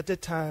stroke. And at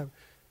that time,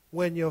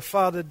 when your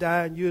father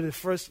died and you're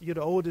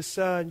the oldest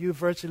son, you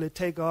virtually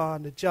take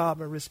on the job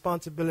and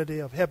responsibility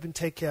of helping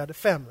take care of the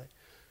family.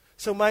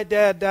 So my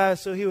dad died,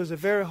 so he was a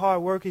very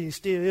hard worker. He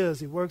still is.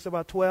 He works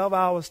about 12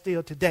 hours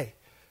still today.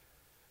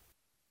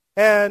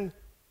 And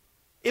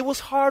it was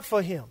hard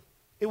for him.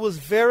 It was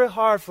very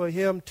hard for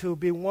him to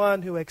be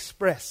one who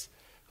expressed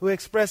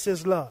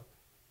his love.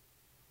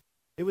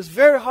 It was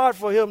very hard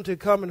for him to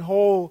come and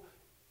hold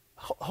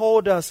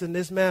us in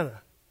this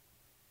manner.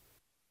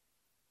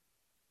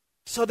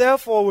 So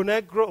therefore, when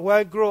I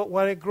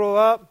grow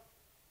up,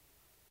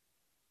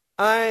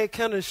 I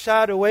kind of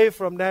shied away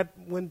from that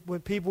when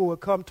people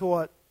would come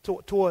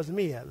towards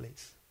me, at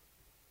least.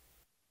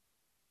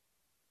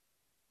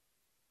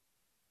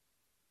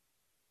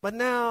 But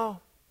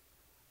now,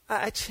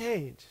 I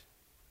changed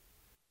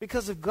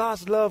because of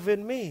God's love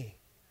in me.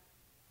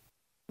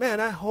 Man,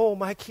 I hold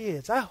my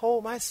kids. I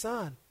hold my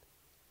son.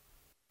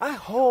 I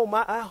hold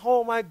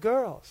my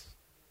girls.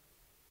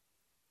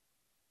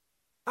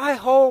 I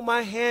hold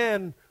my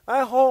hand.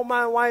 I hold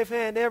my wife's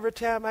hand every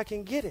time I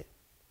can get it.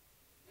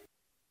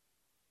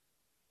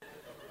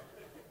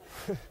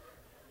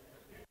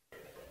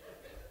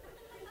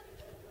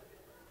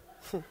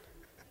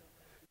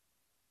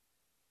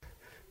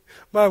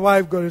 My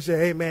wife going to say,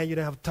 hey, man, you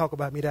don't have to talk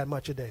about me that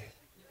much a day.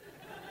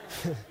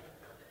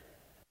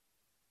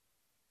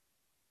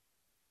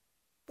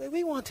 But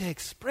we want to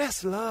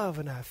express love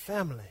in our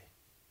family,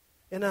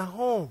 in our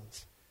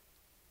homes.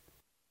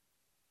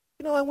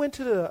 You know, I went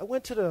to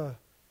the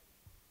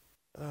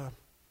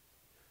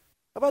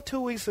about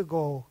 2 weeks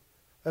ago,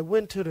 I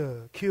went to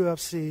the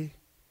QFC,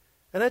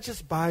 and I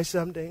just buy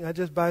something.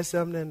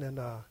 And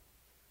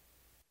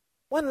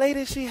one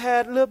lady, she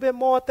had a little bit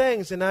more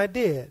things than I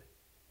did.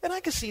 And I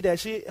could see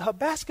that her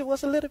basket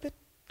was a little bit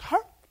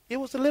hurt. It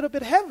was a little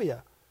bit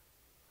heavier.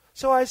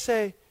 So I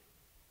say,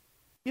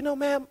 you know,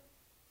 ma'am,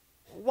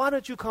 why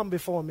don't you come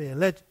before me and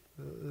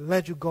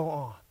let you go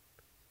on.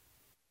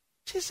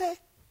 She said,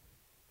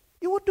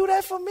 you would do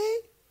that for me?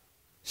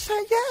 She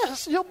said,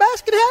 yes, your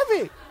basket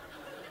heavy.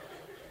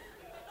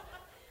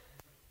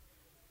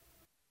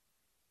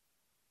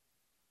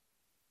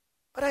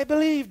 But I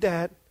believe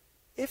that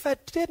if I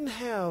didn't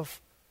have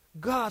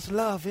God's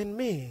love in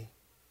me,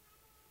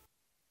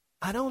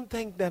 I don't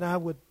think that I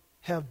would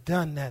have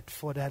done that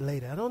for that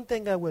lady. I don't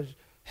think I would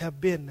have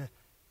been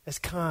as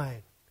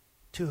kind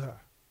to her.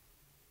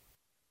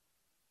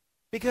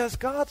 Because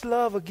God's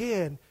love,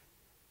 again,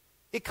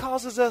 it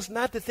causes us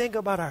not to think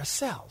about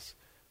ourselves,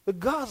 but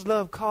God's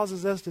love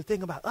causes us to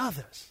think about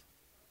others.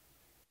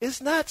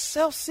 It's not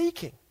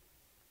self-seeking.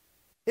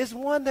 It's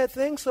one that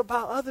thinks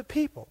about other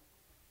people.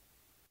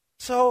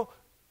 So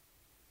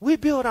we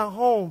build our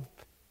home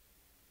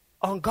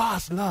on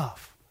God's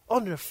love,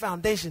 on the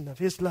foundation of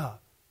his love.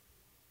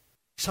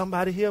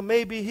 Somebody here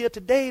may be here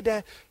today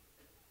that,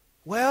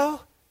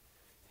 well,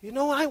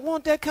 I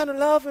want that kind of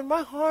love in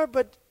my heart,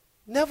 but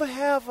never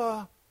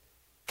have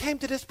came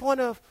to this point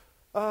of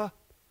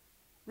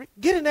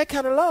getting that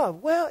kind of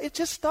love. Well, it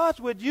just starts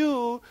with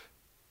you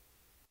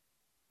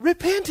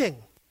repenting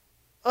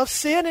of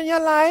sin in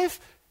your life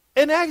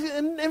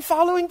and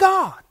following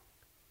God.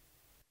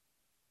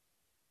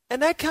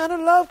 And that kind of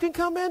love can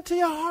come into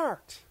your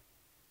heart.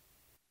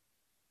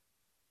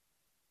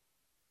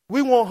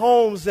 We want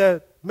homes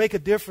that make a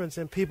difference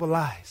in people's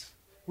lives.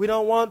 We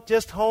don't want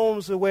just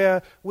homes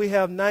where we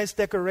have nice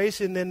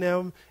decoration in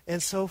them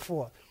and so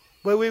forth.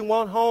 But we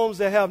want homes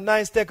that have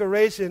nice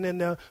decoration in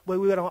them, but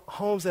we want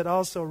homes that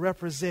also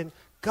represent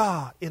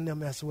God in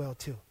them as well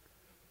too.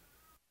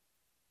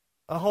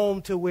 A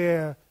home to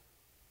where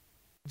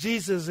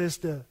Jesus is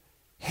the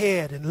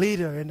head and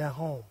leader in that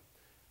home.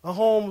 A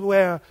home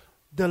where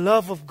the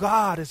love of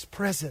God is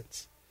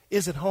present.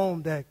 Is a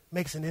home that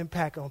makes an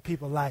impact on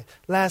people's life.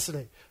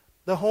 Lastly,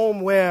 the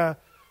home where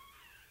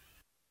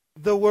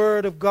the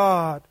Word of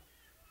God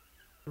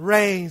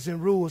reigns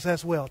and rules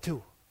as well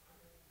too.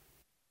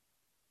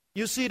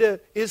 You see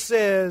that it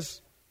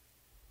says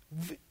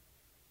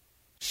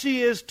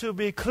she is to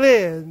be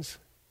cleansed.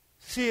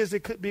 She is to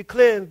be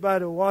cleansed by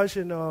the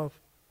washing of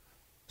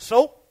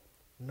soap.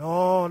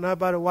 No, not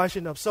by the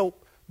washing of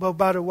soap, but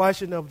by the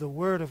washing of the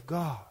Word of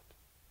God.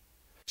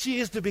 She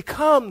is to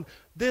become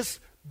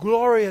this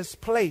glorious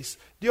place.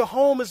 Your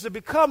home is to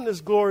become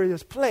this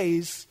glorious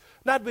place,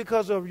 not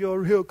because of your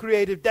real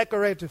creative,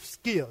 decorative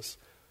skills,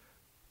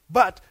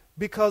 but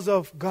because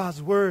of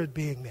God's Word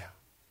being there.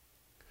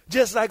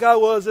 Just like I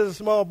was as a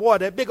small boy,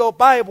 that big old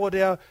Bible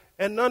there,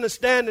 and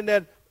understanding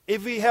that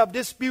if we have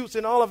disputes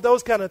and all of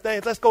those kind of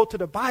things, let's go to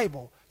the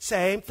Bible.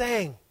 Same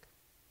thing.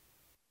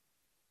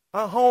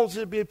 Our homes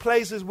should be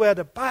places where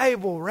the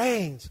Bible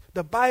reigns,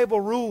 the Bible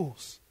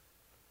rules.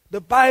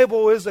 The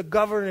Bible is a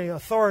governing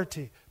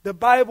authority. The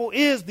Bible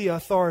is the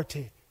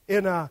authority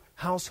in our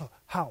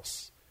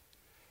house.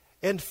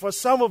 And for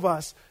some of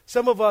us,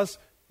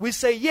 we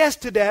say yes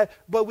to that,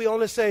 but we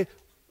only say,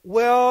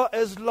 well,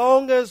 as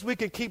long as we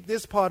can keep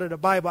this part of the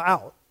Bible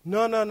out.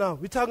 No.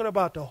 We're talking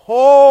about the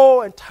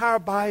whole entire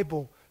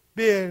Bible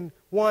being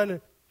one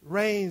that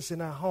reigns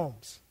in our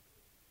homes.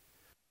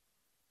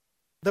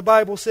 The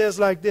Bible says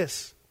like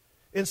this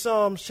in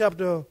Psalms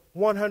chapter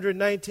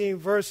 119,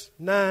 verse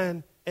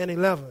 9 and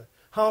 11.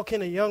 How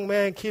can a young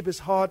man keep his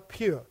heart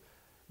pure?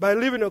 By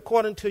living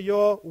according to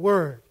your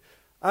word.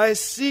 I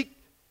seek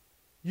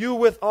you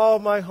with all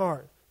my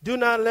heart. Do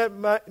not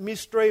let me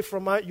stray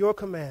from your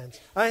commands.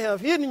 I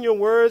have hidden your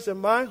words in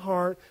my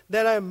heart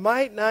that I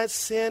might not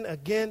sin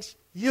against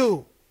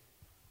you.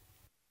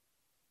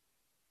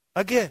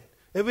 Again,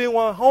 if we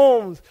want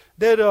homes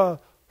that are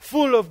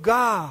full of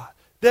God,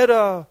 that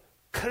are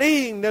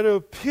clean, that are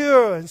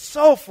pure and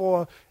so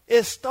forth,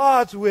 it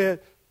starts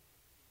with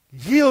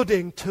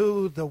yielding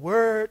to the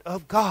Word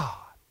of God.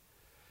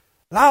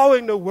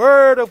 Allowing the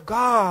Word of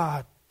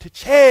God to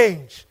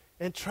change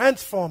and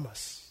transform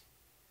us.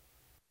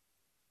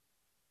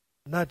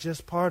 Not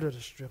just part of the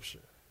Scripture.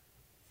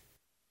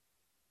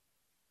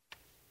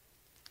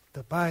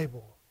 The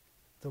Bible,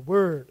 the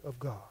Word of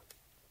God.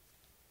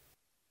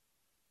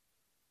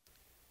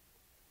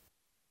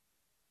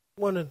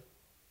 I want to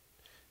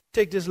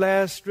take this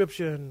last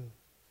Scripture and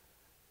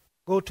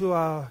go to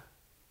our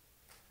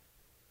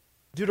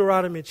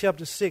Deuteronomy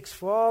chapter 6.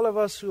 For all of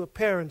us who are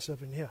parents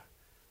up in here,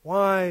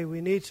 why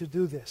we need to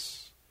do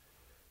this.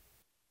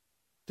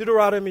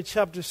 Deuteronomy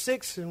chapter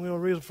 6, and we'll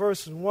read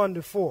verses 1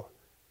 to 4.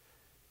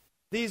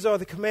 These are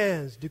the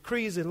commands,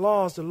 decrees, and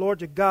laws the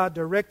Lord your God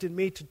directed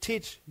me to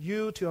teach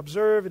you to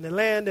observe in the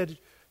land that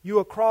you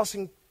are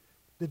crossing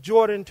the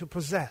Jordan to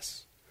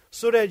possess,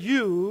 so that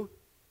you,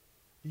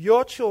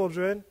 your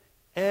children,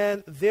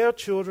 and their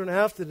children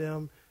after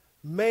them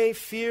may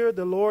fear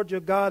the Lord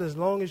your God as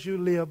long as you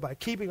live by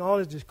keeping all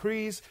his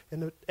decrees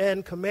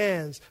and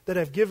commands that I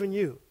have given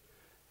you,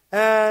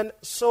 and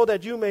so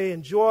that you may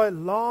enjoy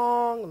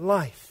long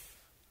life.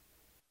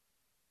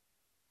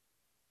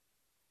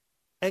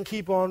 And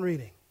keep on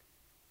reading.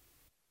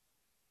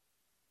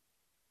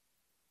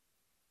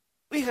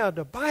 We have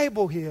the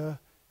Bible here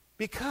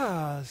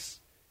because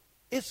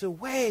it's a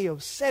way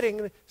of setting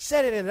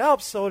it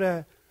up so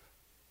that,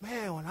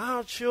 man, when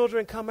our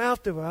children come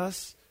after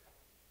us,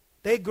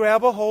 they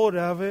grab a hold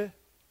of it,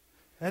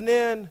 and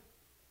then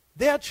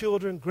their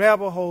children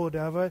grab a hold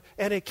of it,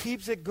 and it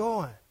keeps it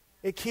going.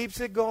 It keeps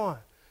it going.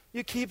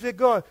 You keep it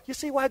going. You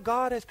see why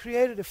God has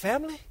created a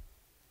family?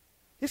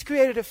 He's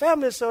created a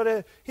family so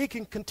that he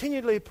can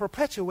continually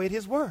perpetuate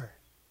his word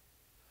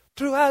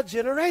throughout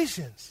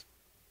generations.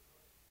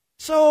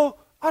 So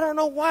I don't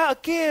know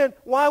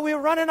why we're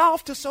running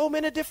off to so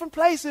many different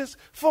places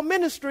for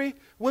ministry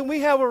when we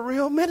have a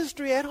real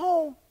ministry at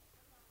home.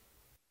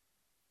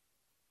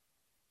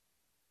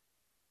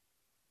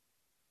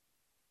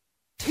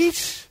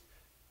 Teach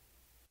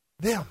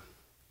them.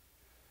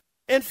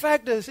 In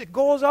fact, it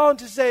goes on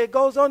to say,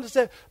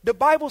 the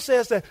Bible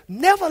says that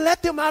never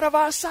let them out of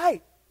our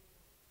sight.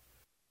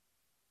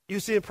 You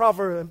see in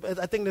Proverbs,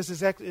 I think this is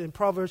exactly in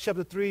Proverbs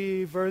chapter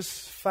 3,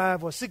 verse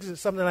 5 or 6 or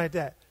something like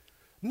that.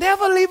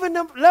 Never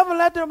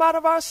let them out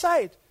of our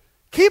sight.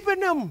 Keeping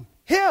them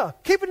here,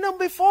 keeping them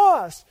before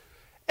us.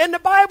 And the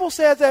Bible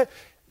says that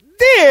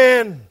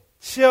then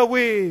shall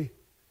we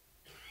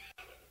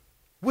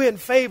win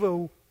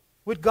favor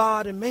with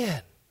God and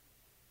man.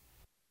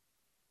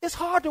 It's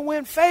hard to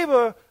win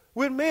favor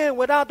with men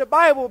without the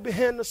Bible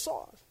being the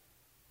source.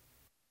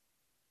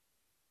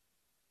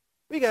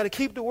 We got to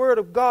keep the word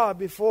of God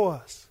before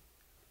us.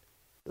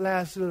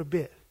 Last little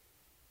bit.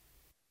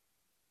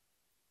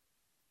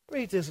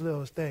 Read this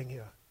little thing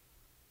here.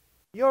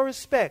 Your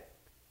respect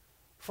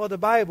for the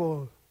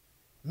Bible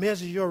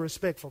measures your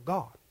respect for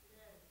God.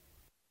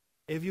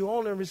 If you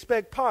only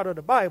respect part of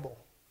the Bible,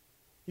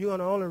 you're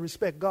going to only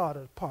respect God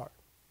as part.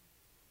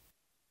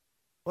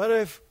 But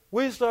if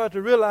we start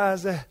to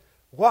realize that,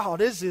 wow,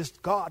 this is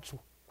God's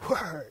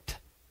word.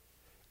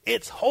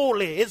 It's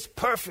holy. It's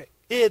perfect.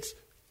 It's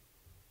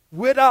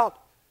without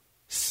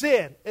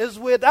sin. It's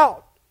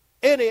without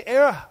any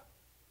error.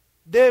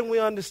 Then we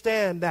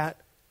understand that,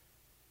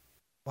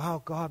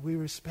 wow, God, we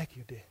respect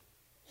you, dear.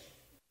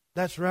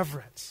 That's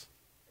reverence.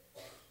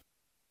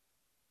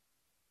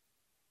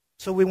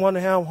 So we want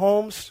to have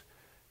homes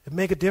that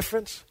make a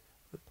difference.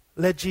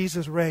 Let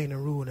Jesus reign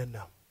and rule in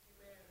them.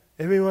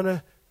 And we want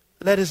to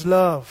let his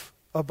love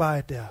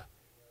abide there.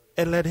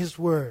 And let his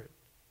word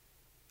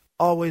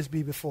always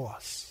be before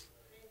us.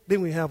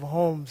 Then we have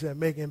homes that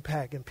make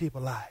impact in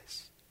people's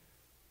lives.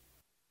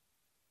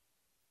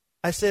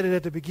 I said it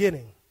at the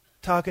beginning,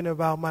 talking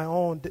about my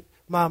own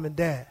mom and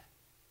dad.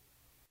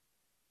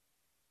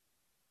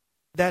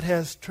 That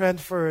has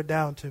transferred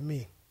down to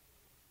me.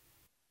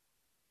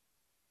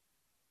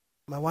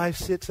 My wife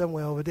sits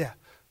somewhere over there.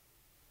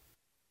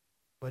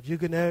 But you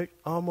can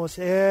almost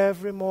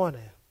every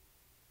morning,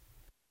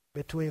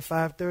 between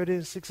 5:30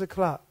 and 6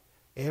 o'clock,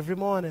 every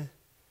morning,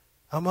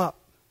 I'm up.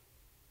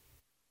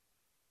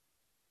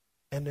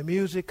 And the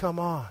music come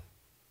on.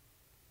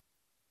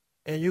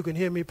 And you can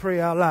hear me pray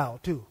out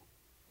loud too.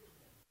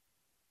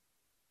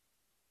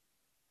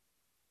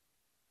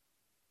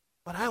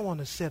 But I want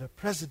to set a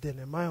precedent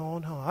in my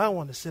own home. I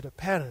want to set a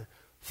pattern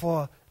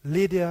for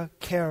Lydia,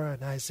 Kara,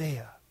 and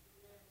Isaiah,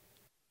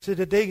 so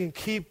that they can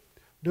keep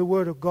the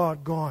word of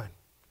God going.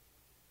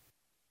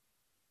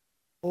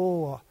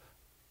 Oh,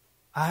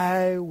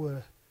 I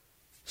was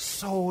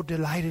so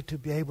delighted to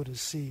be able to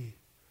see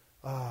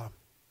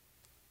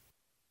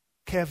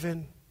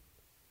Kevin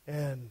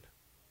and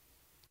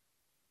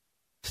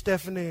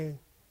Stephanie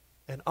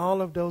and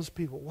all of those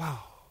people.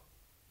 Wow.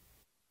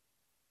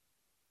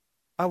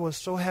 I was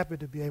so happy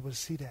to be able to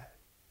see that.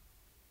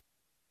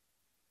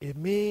 It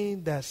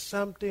means that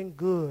something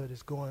good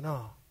is going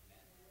on.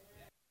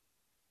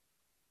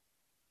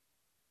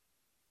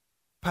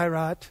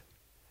 Pyrat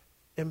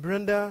and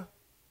Brenda,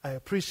 I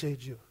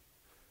appreciate you.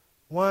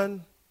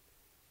 One,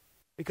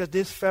 because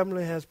this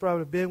family has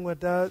probably been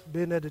with us,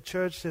 been at the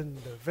church in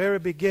the very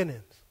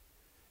beginnings.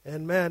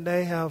 And man,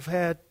 they have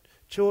had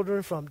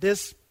children from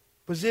this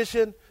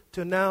position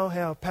to now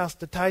have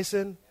Pastor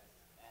Tyson,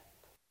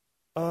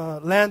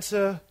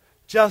 Lancer,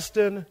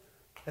 Justin,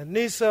 and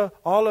Nisa.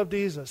 All of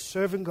these are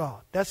serving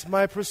God. That's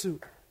my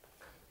pursuit.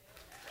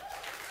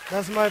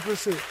 That's my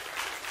pursuit.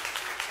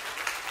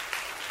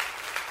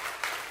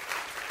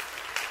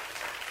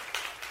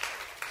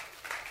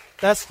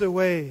 That's the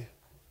way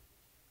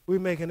we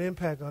make an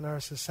impact on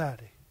our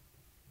society.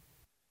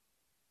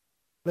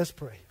 Let's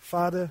pray.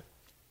 Father,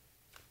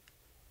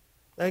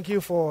 thank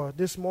you for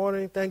this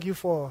morning. Thank you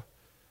for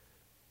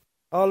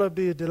all of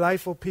the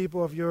delightful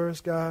people of yours,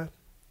 God.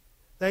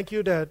 Thank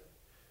you that,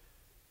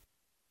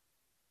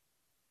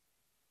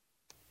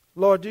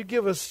 Lord, you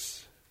give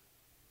us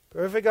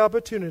perfect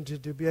opportunity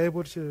to be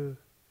able to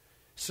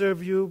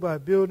serve you by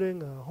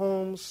building our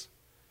homes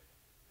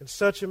in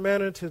such a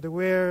manner to the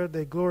where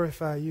they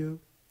glorify you,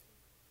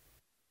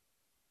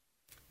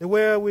 the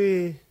where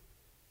we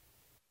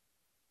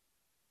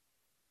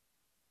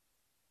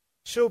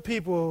show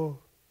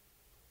people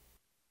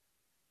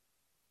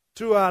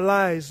through our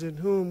lives in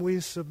whom we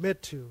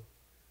submit to.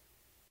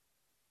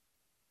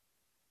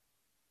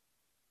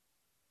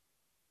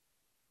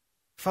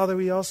 Father,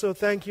 we also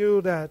thank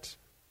you that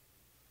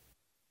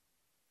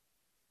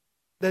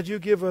that you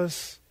give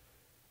us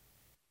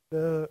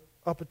the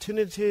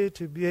opportunity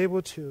to be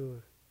able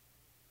to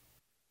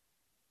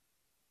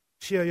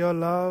share your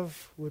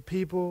love with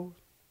people,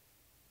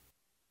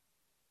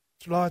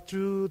 Lord,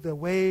 through the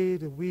way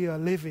that we are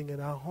living in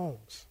our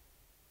homes.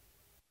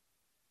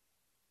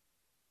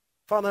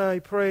 Father, I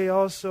pray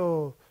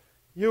also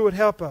you would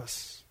help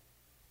us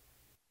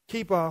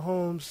keep our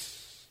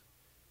homes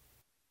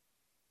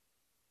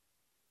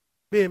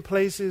being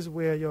places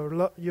where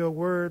your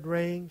word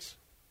reigns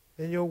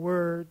and your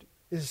word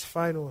is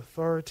final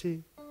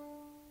authority.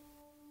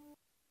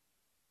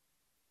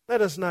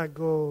 Let us not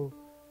go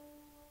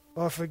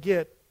or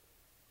forget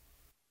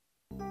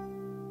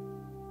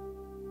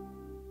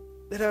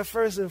that our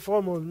first and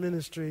foremost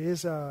ministry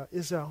is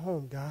our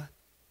home, God.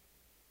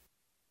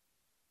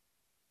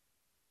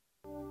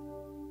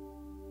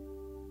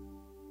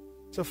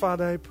 So,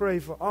 Father, I pray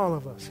for all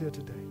of us here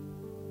today.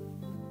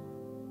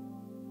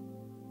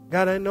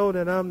 God, I know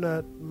that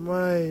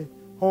my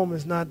home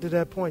is not to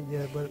that point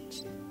yet, but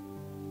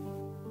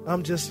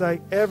I'm just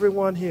like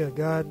everyone here,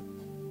 God,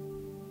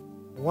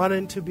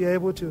 wanting to be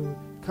able to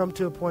come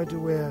to a point to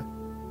where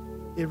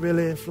it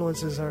really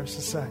influences our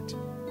society.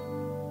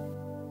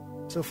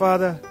 So,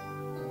 Father,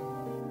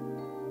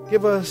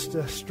 give us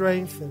the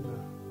strength and the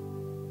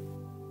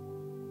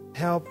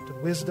help, the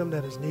wisdom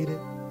that is needed.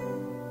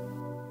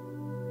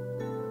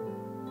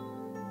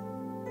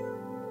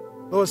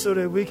 Lord, so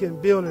that we can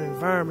build an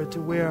environment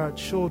to where our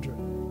children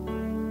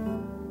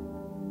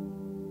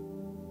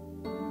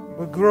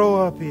will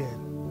grow up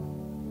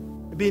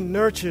in, be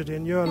nurtured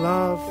in your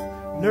love,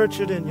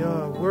 nurtured in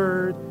your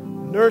word,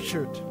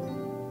 nurtured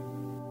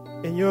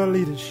in your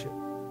leadership.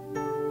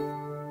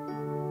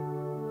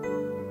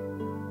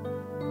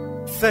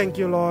 Thank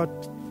you, Lord,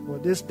 for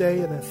this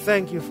day, and I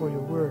thank you for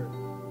your word.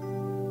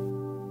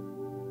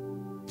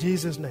 In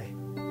Jesus' name,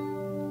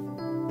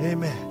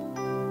 amen.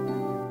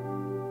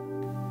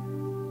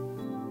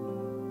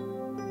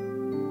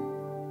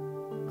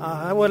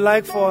 I would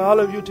like for all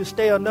of you to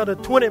stay another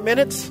 20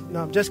 minutes.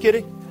 No, I'm just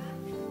kidding.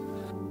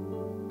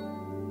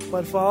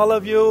 But for all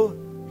of you,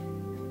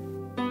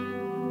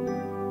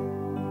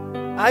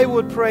 I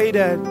would pray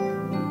that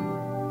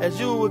as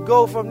you would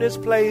go from this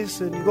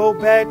place and go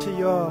back to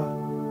your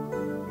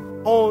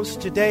homes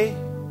today,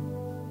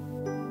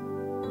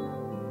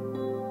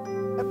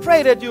 I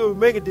pray that you will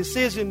make a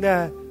decision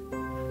that,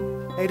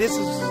 hey, this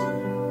is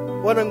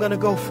what I'm going to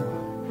go for.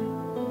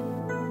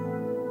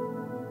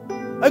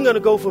 I'm going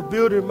to go for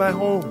building my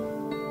home.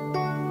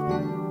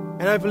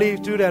 And I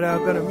believe through that I'm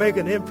going to make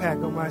an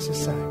impact on my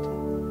society.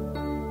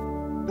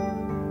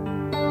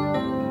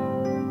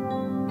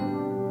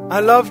 I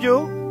love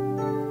you.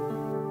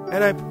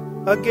 And I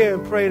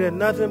again pray that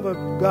nothing but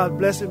God's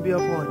blessing be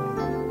upon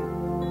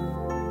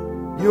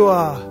you. You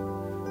are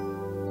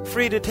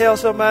free to tell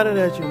somebody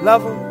that you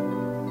love them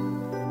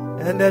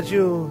and that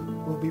you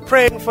will be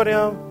praying for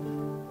them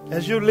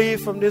as you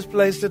leave from this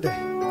place today.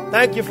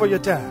 Thank you for your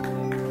time.